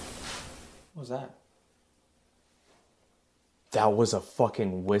 What was that? That was a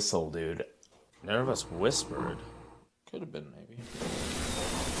fucking whistle, dude. None of us whispered. Could have been maybe.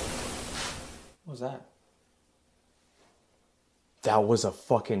 What was that? That was a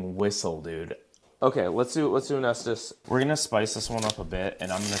fucking whistle, dude. Okay, let's do an Estes. We're gonna spice this one up a bit,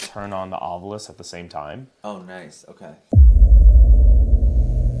 and I'm gonna turn on the Ovilus at the same time. Oh, nice. Okay.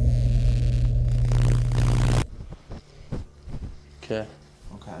 Okay.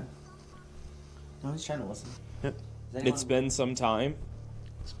 Okay. No, he's trying to listen. Yep. It's been some time.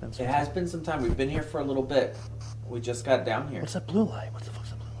 It has been some time. We've been here for a little bit. We just got down here. What's that blue light? What the fuck's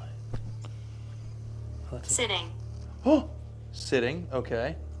that blue light? Sitting. Oh, sitting.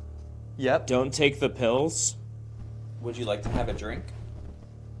 Okay. Yep. Don't take the pills. Would you like to have a drink?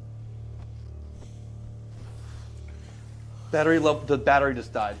 Battery low. The battery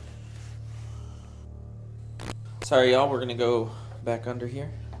just died. Sorry, y'all. We're gonna go back under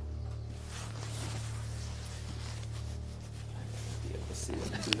here. Be able to see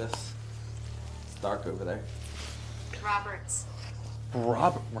when I do this. It's dark over there. Roberts.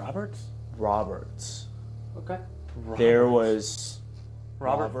 Roberts? Roberts. Okay. There was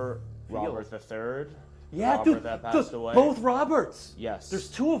Robert Robert the Third. Yeah, Robert dude. that passed away. Both Roberts. Yes. There's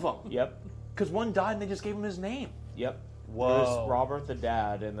two of them. Yep. Because one died and they just gave him his name. Yep. Whoa. There's Robert the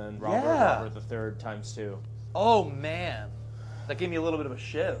Dad, and then Yeah. Robert the Third times 2. Oh, man. That gave me a little bit of a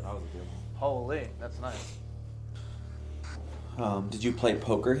shiv. That was a good Holy, that's nice. one. Did you play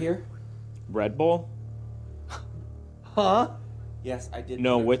poker here? Red Bull? Huh? Yes, I did.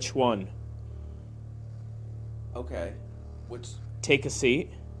 No, play- which one? Okay. Which? Take a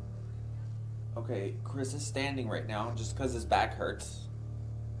seat. Okay, Chris is standing right now just because his back hurts.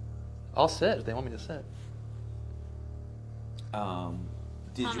 I'll sit if they want me to sit.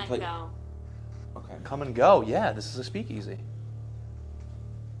 Did Come you and play? go. Okay. Come and go. Yeah, this is a speakeasy.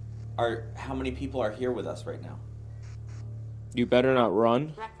 How many people are here with us right now? You better not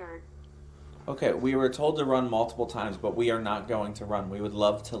run. Record. Okay, we were told to run multiple times, but we are not going to run. We would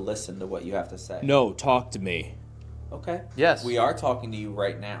love to listen to what you have to say. No, talk to me. Okay. Yes. We are talking to you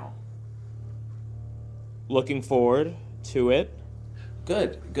right now. Looking forward to it.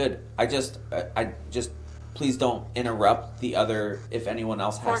 Good, good. I just please don't interrupt the other if anyone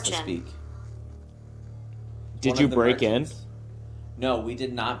else has to Fortune. speak. Did One you of the break in? merchants. No, we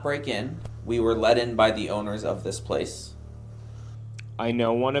did not break in. We were let in by the owners of this place. I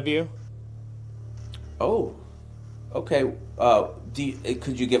know one of you. Oh, okay.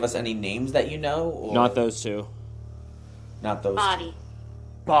 Could you give us any names that you know? Or Not those two. Not those. Body.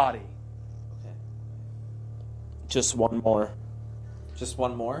 Body. Okay. Just one more. Just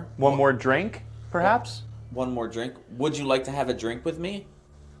one more. One more drink, perhaps? One more drink. Would you like to have a drink with me?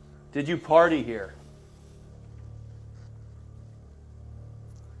 Did you party here?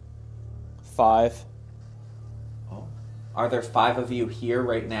 5. Oh. Are there 5 of you here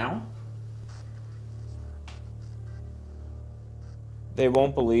right now? They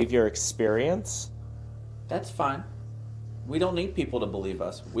won't believe your experience. That's fine. We don't need people to believe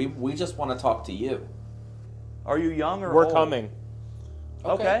us. We just want to talk to you. Are you young or We're old? coming.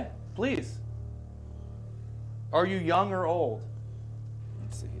 Okay, please. Are you young or old?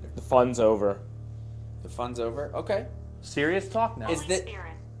 Let's see here. The fun's over. The fun's over. Okay. Serious talk now. Is Holy that-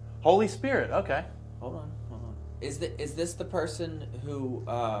 Spirit. Holy Spirit, okay. Hold on. Is this the person who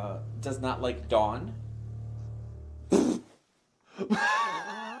does not like Dawn?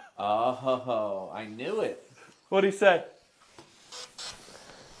 Oh, I knew it. What'd he say?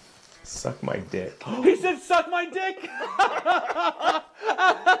 Suck my dick. He said, suck my dick!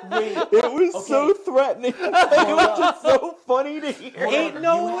 Wait, It was so threatening. It was just so funny to hear. Ain't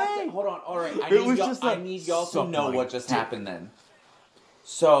no way. Hold on. All right. It was just I like, need y'all to suck know my what just happened then.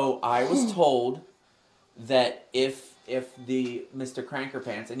 So I was told that if the Mr.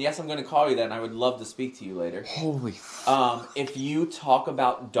 Crankerpants, and yes, I'm going to call you that, and I would love to speak to you later. Holy If you talk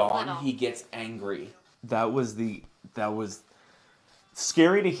about Dawn, Little. he gets angry. That was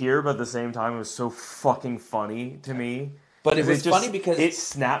scary to hear, but at the same time, it was so fucking funny to me. But it was just, funny because it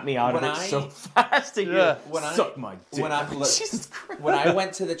snapped me out of when it I- so fast. And Yeah. suck my dick. Jesus Christ. When I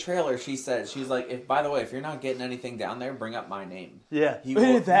went to the trailer, she's like, by the way, if you're not getting anything down there, bring up my name. Yeah. He Look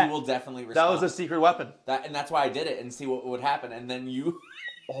will, at that. he will definitely That respond. was a secret weapon. And that's why I did it and see what would happen. And then you.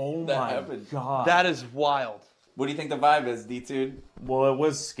 Oh that my happened. god. That is wild. What do you think the vibe is, Detune? Well, it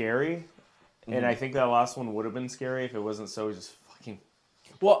was scary, and I think that last one would have been scary if it wasn't so just fucking.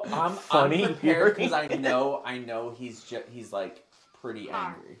 Well, I'm Funny prepared hearing because I know he's like pretty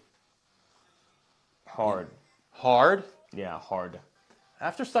angry. Hard. Hard? Yeah, hard.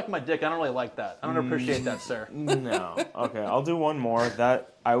 After sucking my dick, I don't really like that. I don't appreciate that, sir. No. Okay, I'll do one more.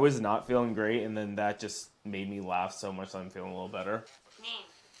 That I was not feeling great, and then that just made me laugh so much that I'm feeling a little better.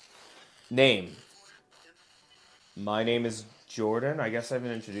 Name. My name is Jordan. I guess I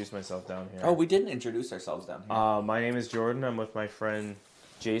haven't introduced myself down here. Oh, we didn't introduce ourselves down here. My name is Jordan. I'm with my friend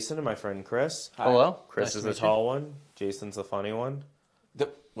Jason and my friend Chris. Hi. Hello? Chris Nice is to the meet tall one. Jason's the funny one.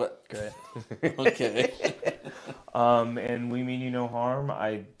 What? Great. Okay. And we mean you no harm.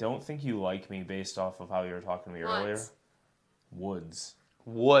 I don't think you like me based off of how you were talking to me earlier. Woods.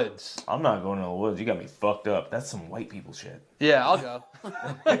 Woods. I'm not going to the woods. You got me fucked up. That's some white people shit. Yeah, I'll go.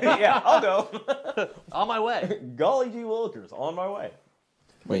 Yeah, I'll go. On my way. Golly gee willikers, on my way.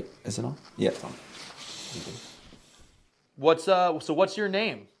 Wait, is it on? Yeah, it's on. What's your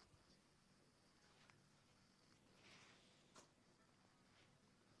name?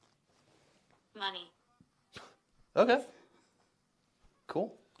 Money. Okay.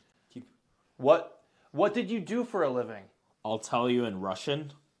 Cool. What did you do for a living? I'll tell you in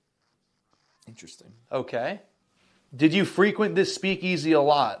Russian. Interesting. Okay. Did you frequent this speakeasy a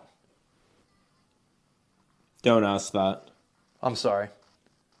lot? Don't ask that. I'm sorry.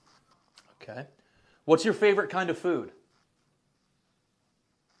 Okay. What's your favorite kind of food?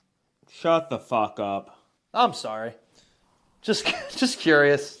 Shut the fuck up. I'm sorry. Just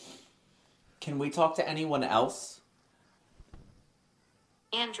curious. Can we talk to anyone else?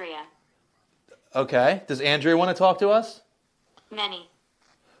 Andrea. Okay. Does Andrea want to talk to us? Many.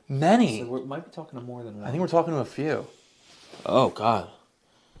 Many. So we might be talking to more than one. I think we're talking to a few. Oh, God.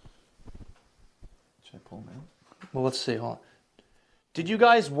 Should I pull them out? Well, let's see. Hold on. Did you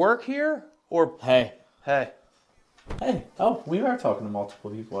guys work here? Or Hey. hey, Hey. Oh, we are talking to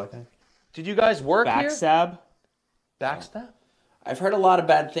multiple people, I think. did you guys work here? Backstab? Backstab? I've heard a lot of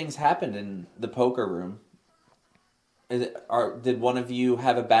bad things happen in the poker room. Did one of you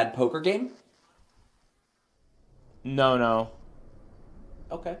have a bad poker game? No.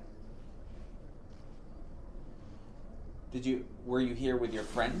 Okay. Were you here with your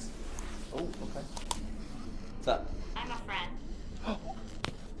friends? Oh, okay. What's up? I'm a friend.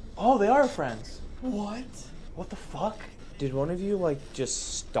 Oh, they are friends. What? What the fuck? Did one of you, like,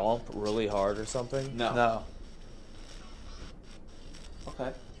 just stomp really hard or something? No. No. Okay.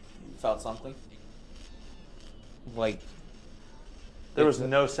 You felt something? Like, There was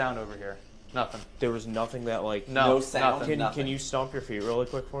no sound over here. Nothing. there was nothing that, like... No, sound? nothing. Nothing. Can you stomp your feet really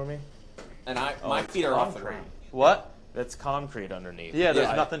quick for me? And my it's feet are off the concrete. ground. What? That's concrete underneath. Yeah, there's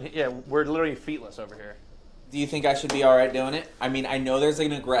Yeah. nothing. Yeah, we're literally feetless over here. Do you think I should be alright doing it? I mean, I know there's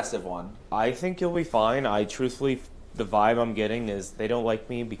an aggressive one. I think you'll be fine. Truthfully, the vibe I'm getting is they don't like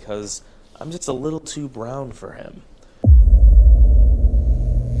me because I'm just a little too brown for him.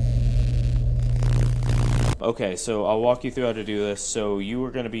 Okay, so I'll walk you through how to do this. So you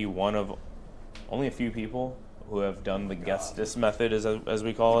are going to be one of only a few people who have done the guestus method, as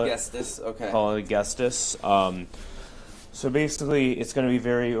we call it. Guess this? Okay. Call it a guestus. So basically, it's going to be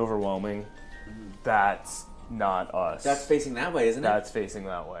very overwhelming. That's not us. That's facing that way, isn't it? That's facing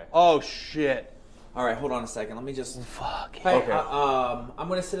that way. Oh shit. Alright, hold on a second. Let me just... Fuck. Hey, Okay. I'm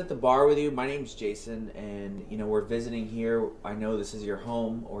going to sit at the bar with you. My name's Jason, and, we're visiting here. I know this is your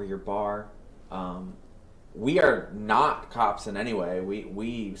home or your bar. We are not cops in any way.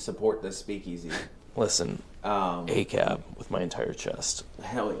 We support this speakeasy. Listen, ACAB with my entire chest.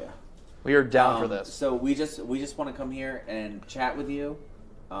 Hell yeah. We are down for this. So we just want to come here and chat with you.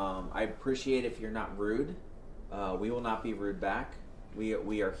 I appreciate if you're not rude. We will not be rude back.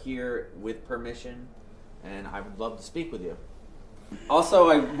 We are here with permission, and I would love to speak with you. Also,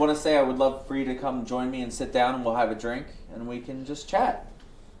 I want to say I would love for you to come join me and sit down, and we'll have a drink, and we can just chat.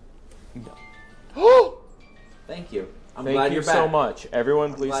 Thank you. I'm glad Thank you you're back. so much.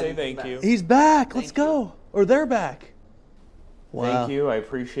 Everyone, please glad say you're thank back. you. He's back. Let's go. Or they're back. Wow. Thank you. I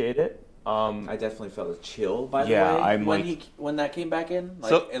appreciate it. I definitely felt a chill, by the Yeah, way, I'm when that came back in. Like,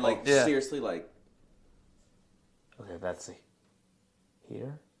 So- and like yeah. seriously, like, Okay, that's the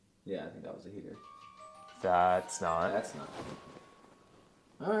heater. yeah, I think that was a heater. That's not. That's not.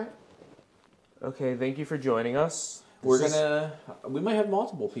 All right. Okay, thank you for joining us. We might have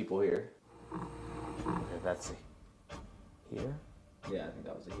multiple people here. Okay, that's here. Yeah, I think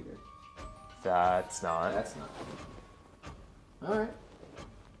that was a heater. That's not. That's not. All right.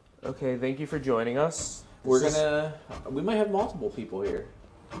 Okay, thank you for joining us. We might have multiple people here.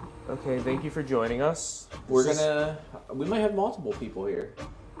 Okay, thank you for joining us. We might have multiple people here.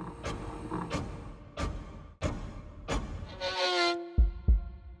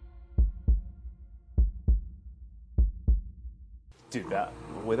 Dude, the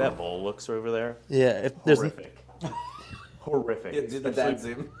way that bowl looks over there, Yeah, if there's horrific. Horrific. Yeah, do the dad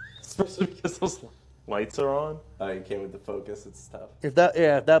zoom. Especially because those lights are on. Oh, you can't with the focus. It's tough. if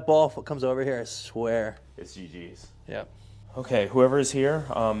that ball comes over here, I swear. It's GG's. Yep. Okay, whoever is here,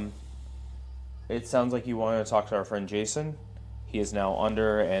 it sounds like you want to talk to our friend Jason. He is now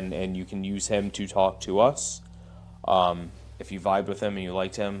under, and you can use him to talk to us. If you vibed with him and you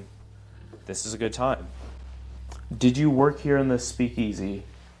liked him, this is a good time. Did you work here in the speakeasy?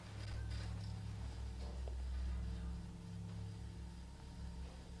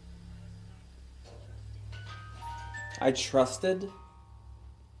 I trusted.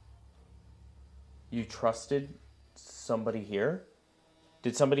 You trusted somebody here?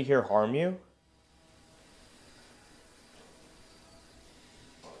 Did somebody here harm you?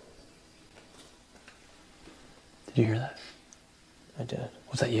 Did you hear that? I did.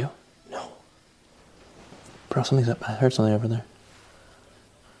 Was that you? No. Bro, I heard something over there.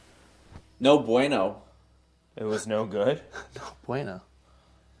 No bueno. It was no good? No bueno.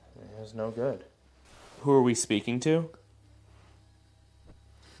 It was no good. Who are we speaking to?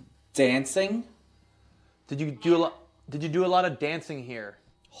 Dancing. Did you do a lot of dancing here?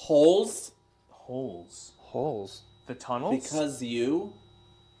 Holes. Holes. Holes. The tunnels?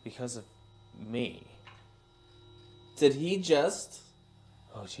 Because of me. Did he just?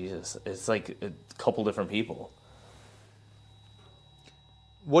 Oh, Jesus. It's like a couple different people.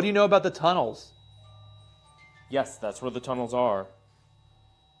 What do you know about the tunnels? Yes, that's where the tunnels are.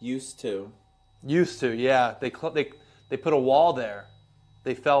 Used to. Used to, yeah. They put a wall there.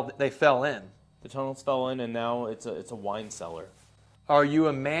 They fell in. The tunnels fell in, and now it's a wine cellar. Are you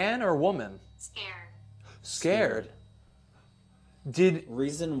a man or woman? Scared. Did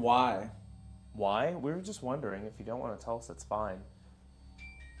Reason why? Why? We were just wondering. If you don't want to tell us, it's fine.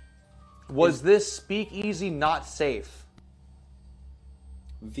 was this speakeasy not safe?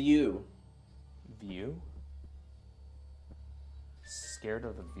 View. View? Scared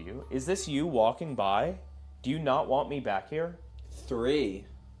of the view? Is this you walking by? Do you not want me back here? 3.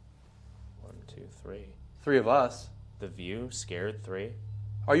 1, 2, 3. 3 of us. The view? Scared? 3.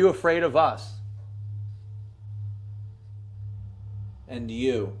 Are you afraid of us? And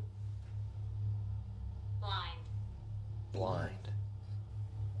you. Blind.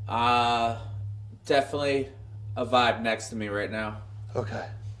 Definitely a vibe next to me right now. Okay.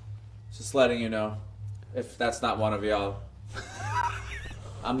 Just letting you know. If that's not one of y'all.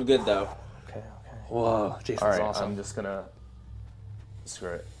 I'm good though. Okay. Whoa, Jason's All right, awesome. I'm just gonna... Screw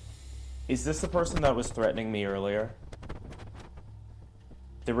it. Is this the person that was threatening me earlier?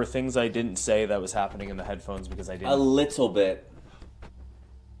 There were things I didn't say that was happening in the headphones because I A didn't... little bit.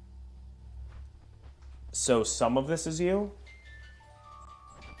 So some of this is you?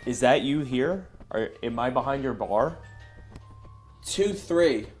 Is that you here? Am I behind your bar? 2,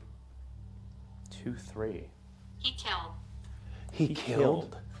 3. 2, 3. He killed. He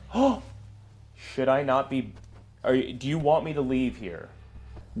killed? Should I not be... do you want me to leave here?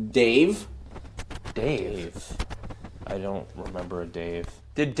 Dave. Dave. I don't remember a Dave.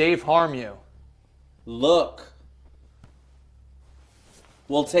 Did Dave harm you? Look.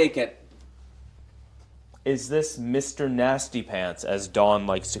 We'll take it. Is this Mr. Nasty Pants, as Dawn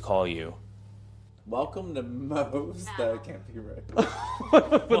likes to call you? Welcome to Moe's. No. That can't be right. What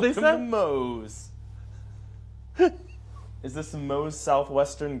they Welcome to said? Moe's. Is this Moe's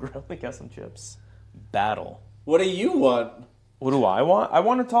Southwestern Grill? I guess some chips. Battle. What do you want? What do I want? I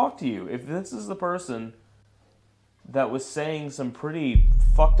want to talk to you. If this is the person that was saying some pretty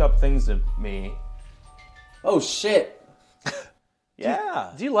fucked up things to me. Oh shit.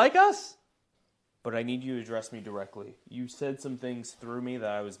 Yeah. Do you like us? But I need you to address me directly. You said some things through me that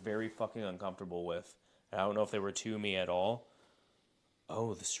I was very fucking uncomfortable with. And I don't know if they were to me at all.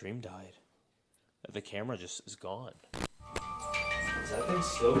 Oh, the stream died. The camera just is gone. Is that thing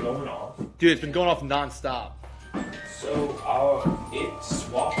still going off? Dude, it's been going off nonstop. So, it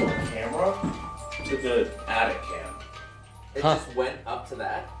swapped the camera to the attic cam. It just went up to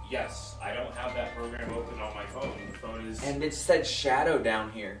that. Yes, I don't have that program open on my phone. The phone is... And it said shadow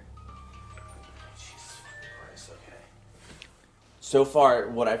down here. Jesus Christ, okay. So far,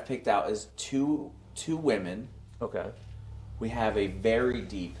 what I've picked out is two women Okay. We have a very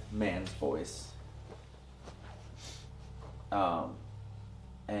deep man's voice.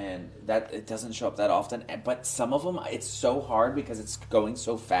 And that it doesn't show up that often. But some of them, it's so hard because it's going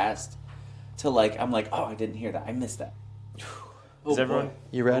so fast. To like, I'm like, oh, I didn't hear that. I missed that. Is everyone?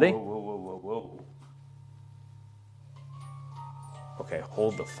 You ready? Whoa. Okay,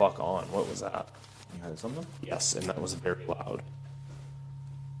 hold the fuck on. What was that? You heard something? Yes, and that was very loud.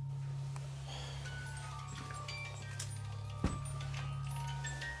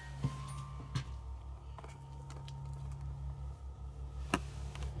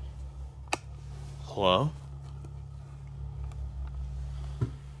 Hello?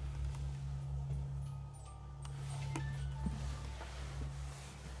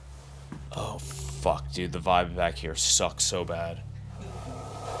 Oh, fuck, dude. The vibe back here sucks so bad.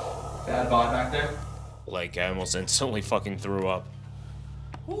 Bad vibe back there? Like, I almost instantly fucking threw up.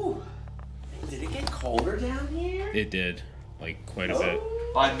 Ooh. Did it get colder down here? It did. Like, quite a bit.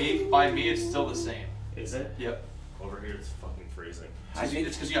 By me, it's still the same. Is it? Yep. Over here, it's fucking freezing. I think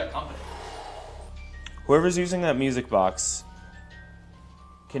It's because you got company. Whoever's using that music box,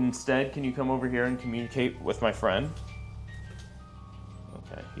 can you come over here and communicate with my friend?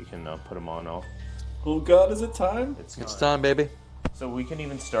 Okay, you can put him on. Oh God, is it time? It's time, baby. So we can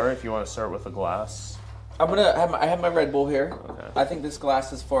even start if you want to start with a glass. I have my Red Bull here. Okay. I think this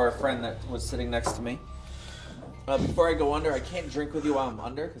glass is for a friend that was sitting next to me. Before I go under, I can't drink with you while I'm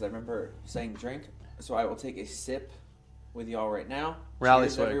under because I remember saying drink. So I will take a sip with y'all right now. Rally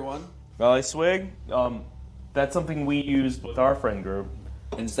Cheers, swig. everyone. Rally swig. That's something we used with our friend group.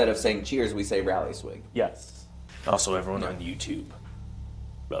 Instead of saying cheers, we say rally swig. Yes. Also, everyone on YouTube.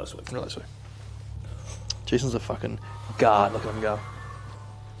 Rally swig. Really sweet. Jason's a fucking god. Look at him go.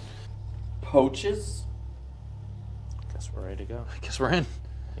 Poaches? Guess we're ready to go. I guess we're in.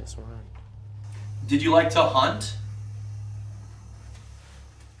 Yes, we're in. Did you like to hunt?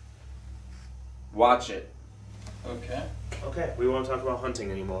 Watch it. Okay. Okay, we won't talk about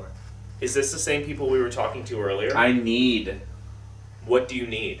hunting anymore. Is this the same people we were talking to earlier? I need. What do you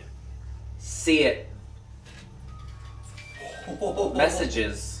need? See it.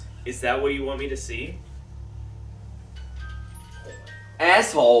 Messages. Is that what you want me to see?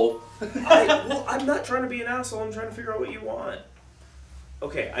 Asshole. I'm not trying to be an asshole. I'm trying to figure out what you want.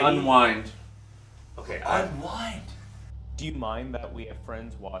 Okay, Unwind. Okay, Unwind. do you mind that we have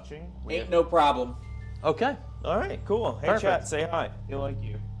friends watching? Ain't no problem. Okay. All right, cool. Hey, Perfect. chat, say hi. They like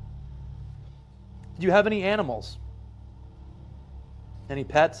you. Do you have any animals? Any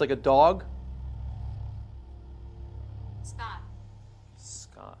pets, like a dog?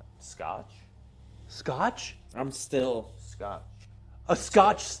 Scotch? Scotch? I'm still. Scotch. A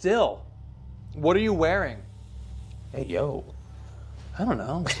Scotch still. What are you wearing? Hey, yo. I don't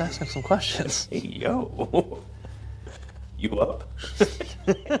know. I'm just asking some questions. Hey, yo. You up?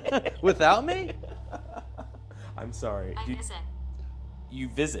 Without me? I'm sorry. I visit. You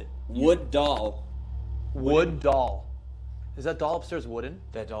visit. Wood doll. Wood doll. Is that doll upstairs wooden?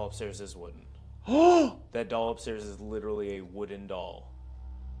 That doll upstairs is wooden. That doll upstairs is literally a wooden doll.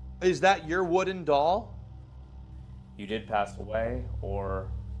 Is that your wooden doll? You did pass away, or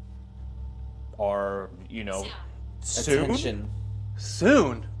are, soon? Attention.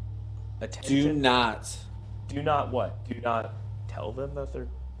 Soon? Attention. Do not. Do not what? Do not tell them that they're...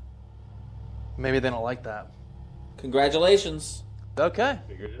 Maybe they don't like that. Congratulations. Okay.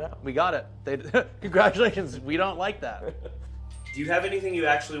 Figured it out. We got it. Congratulations. We don't like that. Do you have anything you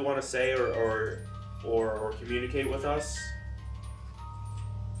actually want to say or communicate with us?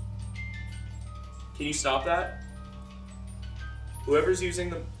 Can you stop that? Whoever's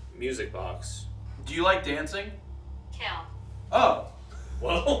using the music box. Do you like dancing? Kill. Oh.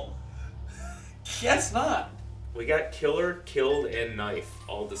 Well, Guess not. we got killer, killed, and knife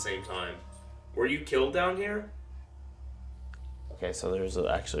all at the same time. Were you killed down here? Okay, so there's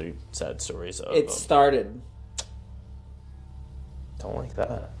actually sad stories of... It started. Don't like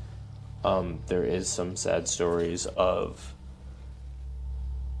that. There is some sad stories of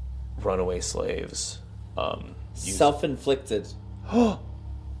runaway slaves Self-inflicted.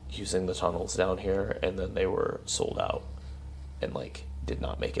 using the tunnels down here, and then they were sold out and did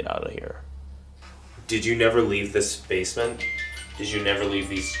not make it out of here. Did you never leave this basement? Did you never leave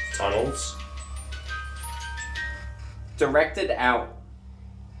these tunnels? Directed out.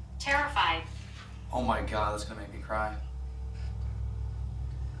 Terrified. Oh my god, that's gonna make me cry.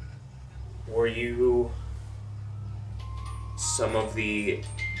 Were you some of the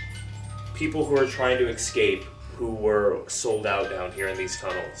people who are trying to escape who were sold out down here in these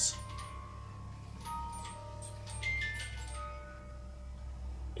tunnels?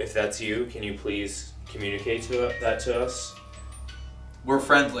 If that's you, can you please communicate that to us? We're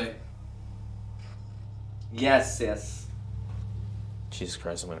friendly. Yes, sis. Jesus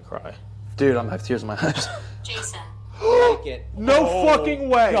Christ, I'm gonna cry. Dude, I have tears in my eyes. Jason. Like it. No fucking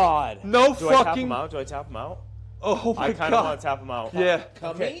way. God. No Do I tap fucking. him out? Do I tap him out? Oh my I kind of god. want to tap him out. Yeah.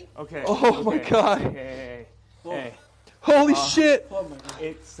 Okay. Okay. Oh my God. Hey. Holy shit. Oh my god.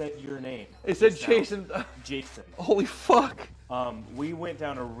 It said your name. It said just now. Jason. Jason. Holy fuck. We went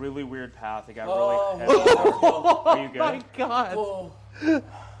down a really weird path. It got Oh. really heavy. Are you Oh my good? god. Oh.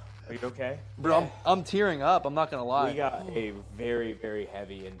 Are you okay? Bro, I'm tearing up. I'm not gonna lie. We got a very, very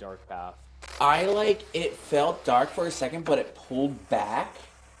heavy and dark path. It felt dark for a second, but it pulled back.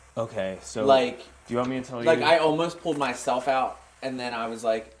 Okay, so Like, do you want me to tell you? like I almost pulled myself out, and then I was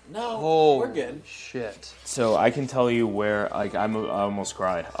like, no, Oh, we're good. Shit. So I can tell you where. Like I almost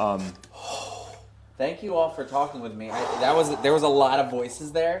cried. Thank you all for talking with me. There was a lot of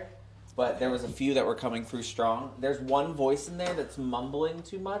voices there, but there was a few that were coming through strong. There's one voice in there that's mumbling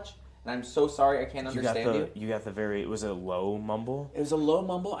too much, and I'm so sorry I can't understand you. You got the very. It was a low mumble. It was a low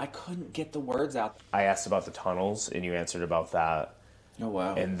mumble. I couldn't get the words out. I asked about the tunnels, and you answered about that. Oh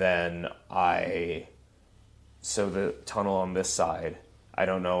wow. And then so the tunnel on this side, I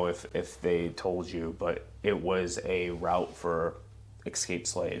don't know if they told you, but it was a route for escaped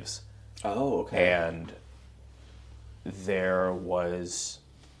slaves. Oh, okay. And there was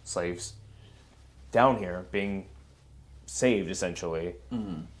slaves down here being saved, essentially,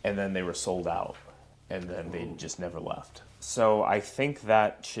 and then they were sold out, and then they just never left. So I think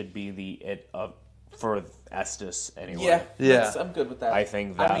that should be it for Estes anyway. Yeah, Yeah. I'm good with that. I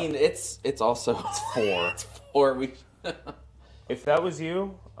think that. I mean, it's also 4. or we. If that was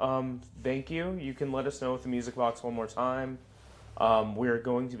you, thank you. You can let us know with the music box one more time. We're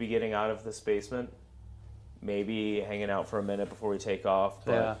going to be getting out of this basement. Maybe hanging out for a minute before we take off.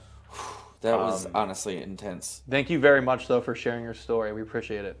 But Yeah. That was honestly intense. Thank you very much, though, for sharing your story. We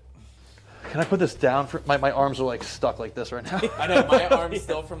appreciate it. Can I put this down? My arms are like stuck like this right now. I know my arm's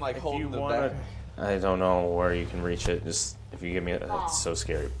still from like if holding you the want back. I don't know where you can reach it. Just if you give me it's so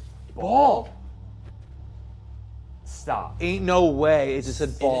scary. Ball? Stop. Ain't no way. It just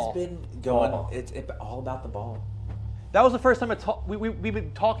said ball. It has been going. Ball. It's all about the ball. That was the first time we've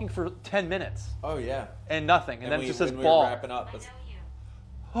been talking for 10 minutes Oh yeah. and nothing, and then it just says when ball. We were wrapping up. I know you.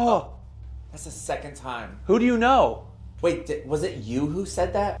 Oh, That's the second time. who do you know? Wait, was it you who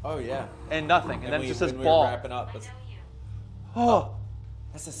said that? Oh yeah. And nothing, and then it just says when ball. We were wrapping up. I know you. Oh,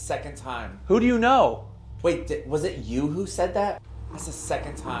 That's the second time. who do you know? Wait, was it you who said that? That's the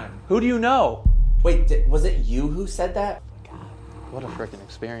second time. Who do you know? Wait, was it you who said that? What a freaking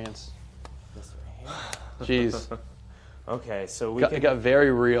experience. Jeez, Okay, so it got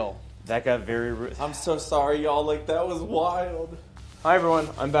very real. that got very. I'm so sorry, y'all. Like that was wild. Hi everyone,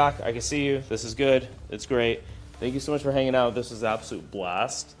 I'm back. I can see you. This is good. It's great. Thank you so much for hanging out. This was an absolute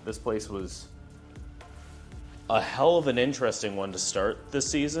blast. This place was a hell of an interesting one to start this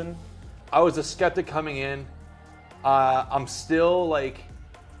season. I was a skeptic coming in. I'm still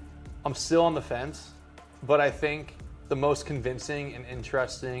on the fence, but I think the most convincing and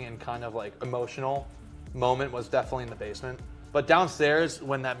interesting and kind of like emotional moment was definitely in the basement. But downstairs,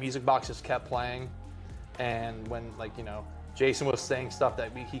 when that music box just kept playing, and when Jason was saying stuff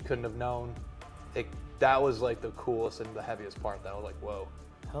that he couldn't have known, that was like the coolest and the heaviest part. That was like, whoa.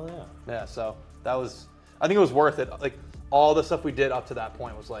 Hell yeah. Yeah, so I think it was worth it. Like all the stuff we did up to that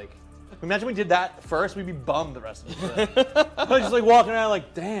point was like, imagine we did that first, we'd be bummed the rest of the day. I was just like walking around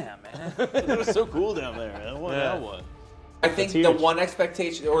like, damn, man. It was so cool down there. I want Yeah. that one. I think That's the huge. one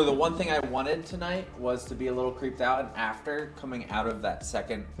expectation, or the one thing I wanted tonight, was to be a little creeped out. And after coming out of that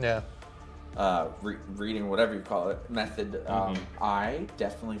second Yeah. reading, whatever you call it, method, I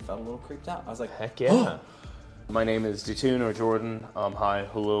definitely felt a little creeped out. I was like, Heck yeah. My name is Detune or Jordan. Hi,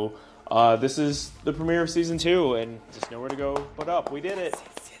 hello. This is the premiere of season 2, and just nowhere to go but up. We did it.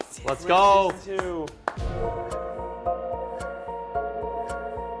 Let's go. Season 2.